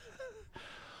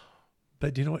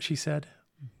 But do you know what she said?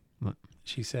 What?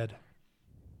 She said,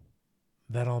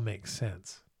 that all makes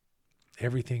sense.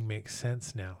 Everything makes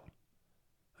sense now.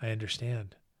 I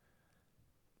understand.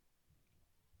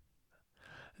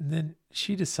 And then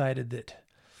she decided that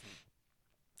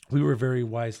we were very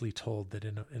wisely told that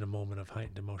in a moment of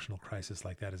heightened emotional crisis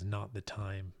like that is not the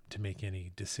time to make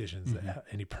any decisions Mm-hmm. that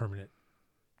any permanent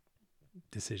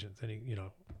decisions,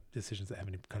 decisions that have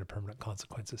any kind of permanent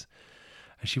consequences.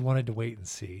 And she wanted to wait and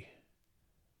see.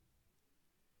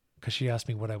 Because she asked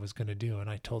me what I was going to do, and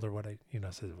I told her what I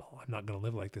said, well, I'm not going to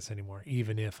live like this anymore,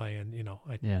 even if I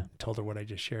told her what I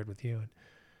just shared with you. And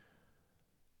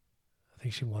I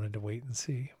think she wanted to wait and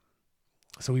see.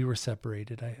 So we were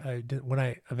separated. When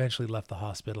I eventually left the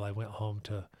hospital, I went home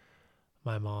to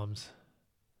my mom's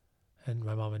and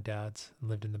my mom and dad's and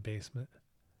lived in the basement.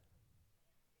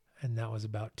 And that was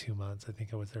about 2 months. I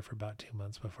think I was there for about 2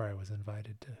 months before I was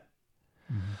invited to.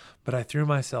 Mm-hmm. But I threw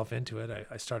myself into it.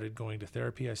 I started going to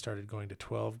therapy. I started going to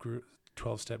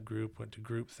 12-step group, went to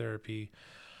group therapy,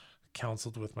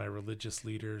 counseled with my religious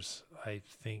leaders. I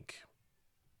think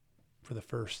for the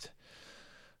first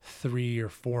 3 or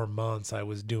 4 months, I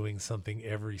was doing something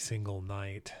every single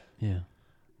night. Yeah.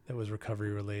 That was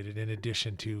recovery related, in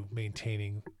addition to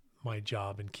maintaining my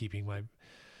job and keeping my,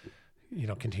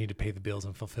 continue to pay the bills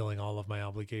and fulfilling all of my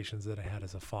obligations that I had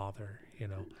as a father.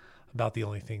 About the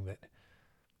only thing that,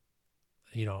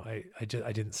 I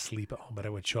didn't sleep at home, but I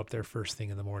would show up there first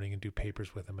thing in the morning and do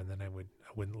papers with them, and then I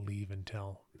wouldn't leave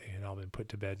until they had all been put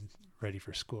to bed, ready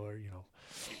for school, or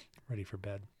ready for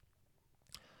bed.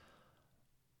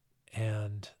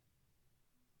 And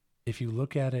if you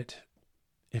look at it,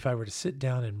 if I were to sit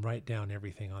down and write down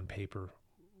everything on paper,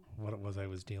 what it was I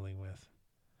was dealing with,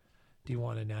 do you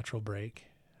want a natural break?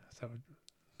 Oh,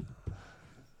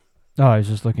 I was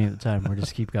just looking at the time. We'll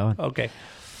just keep going. Okay.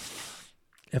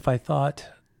 If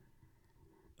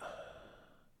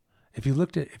you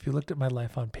looked at my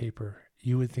life on paper,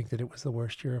 you would think that it was the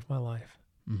worst year of my life.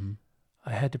 Mm-hmm.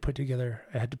 I had to put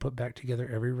back together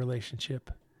every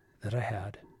relationship that I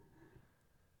had.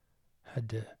 I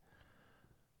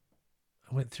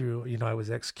went through, I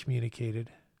was excommunicated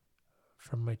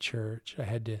from my church. I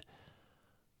had to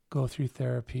go through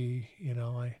therapy,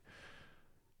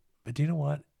 but do you know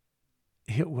what?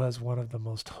 It was one of the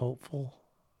most hopeful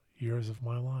years of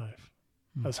my life.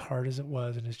 Mm. As hard as it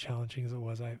was and as challenging as it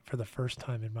was, for the first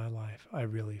time in my life, I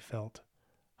really felt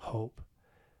hope.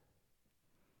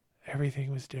 Everything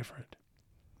was different.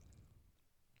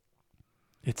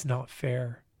 It's not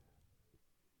fair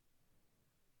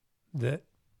that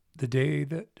the day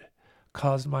that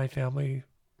caused my family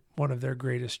one of their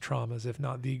greatest traumas, if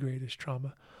not the greatest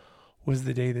trauma, was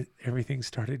the day that everything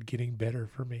started getting better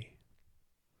for me.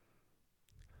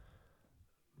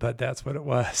 But that's what it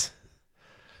was.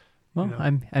 Well,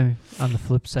 I'm on the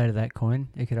flip side of that coin.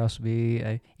 It could also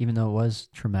be, even though it was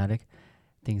traumatic,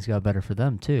 things got better for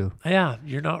them too. Yeah,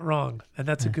 you're not wrong, and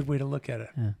that's a good way to look at it.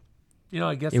 Yeah.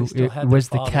 I guess they still had it was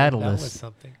their the father, catalyst. That was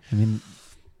something. I mean,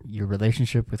 your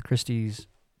relationship with Christy's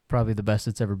probably the best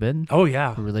it's ever been. Oh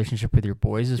yeah. Your relationship with your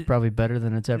boys is probably better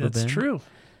than it's ever been. That's true.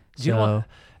 So,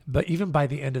 but even by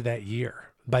the end of that year,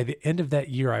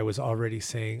 I was already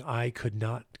saying I could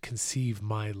not conceive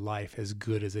my life as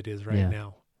good as it is right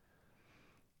now.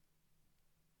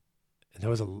 And there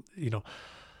was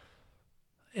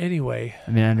anyway.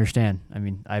 I mean, I understand. I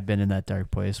mean, I've been in that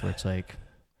dark place where it's like,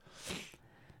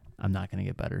 I'm not going to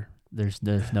get better. There's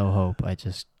no hope. I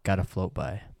just got to float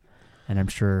by. And I'm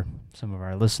sure some of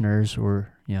our listeners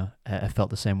were, have felt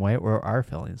the same way or are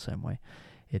feeling the same way.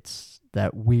 It's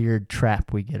that weird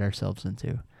trap we get ourselves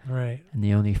into. Right. And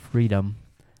the only freedom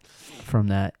from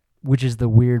that, which is the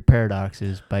weird paradox,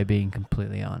 is by being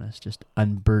completely honest, just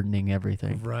unburdening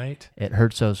everything. Right. It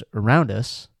hurts those around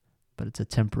us, but it's a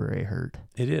temporary hurt.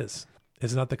 It is.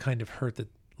 It's not the kind of hurt that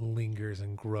lingers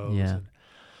and grows. Yeah.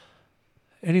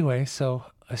 Anyway, so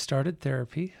I started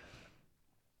therapy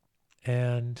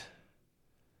and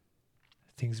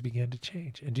things began to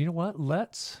change. And do you know what?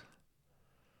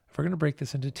 If we're going to break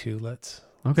this into two, let's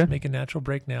make a natural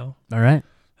break now. All right.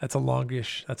 That's a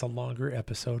longer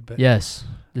episode, but yes,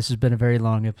 this has been a very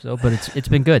long episode, but it's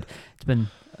been good. It's been,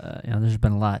 there's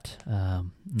been a lot.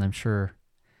 And I'm sure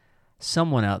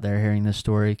someone out there hearing this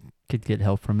story could get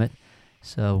help from it.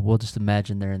 So we'll just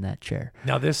imagine they're in that chair.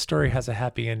 Now this story has a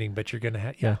happy ending, but you're going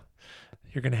to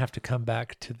you're going to have to come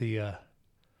back to the, you're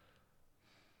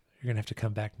going to have to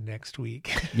come back next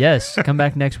week. Yes, come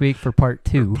back next week for part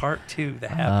 2. Part 2, the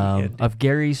happy ending. Of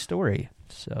Gary's story.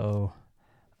 So,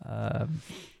 I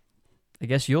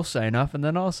guess you'll sign off and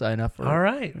then I'll sign off. All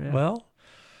right. Yeah. Well,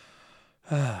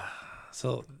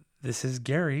 so this is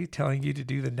Gary telling you to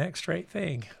do the next right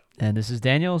thing. And this is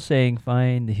Daniel saying,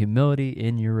 find the humility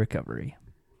in your recovery.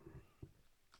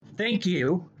 Thank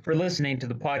you for listening to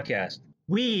the podcast.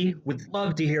 We would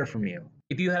love to hear from you.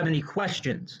 If you have any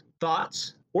questions,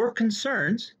 thoughts, or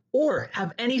concerns, or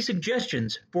have any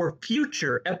suggestions for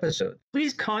future episodes,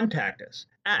 please contact us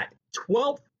at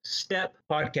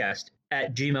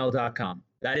 12steppodcast@gmail.com.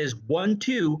 That is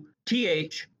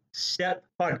 12th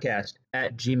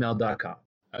steppodcast@gmail.com.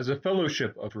 As a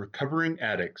fellowship of recovering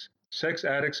addicts, Sex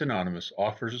Addicts Anonymous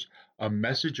offers a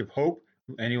message of hope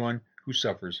to anyone who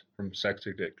suffers from sex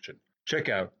addiction. Check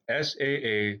out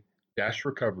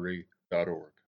saa-recovery.org.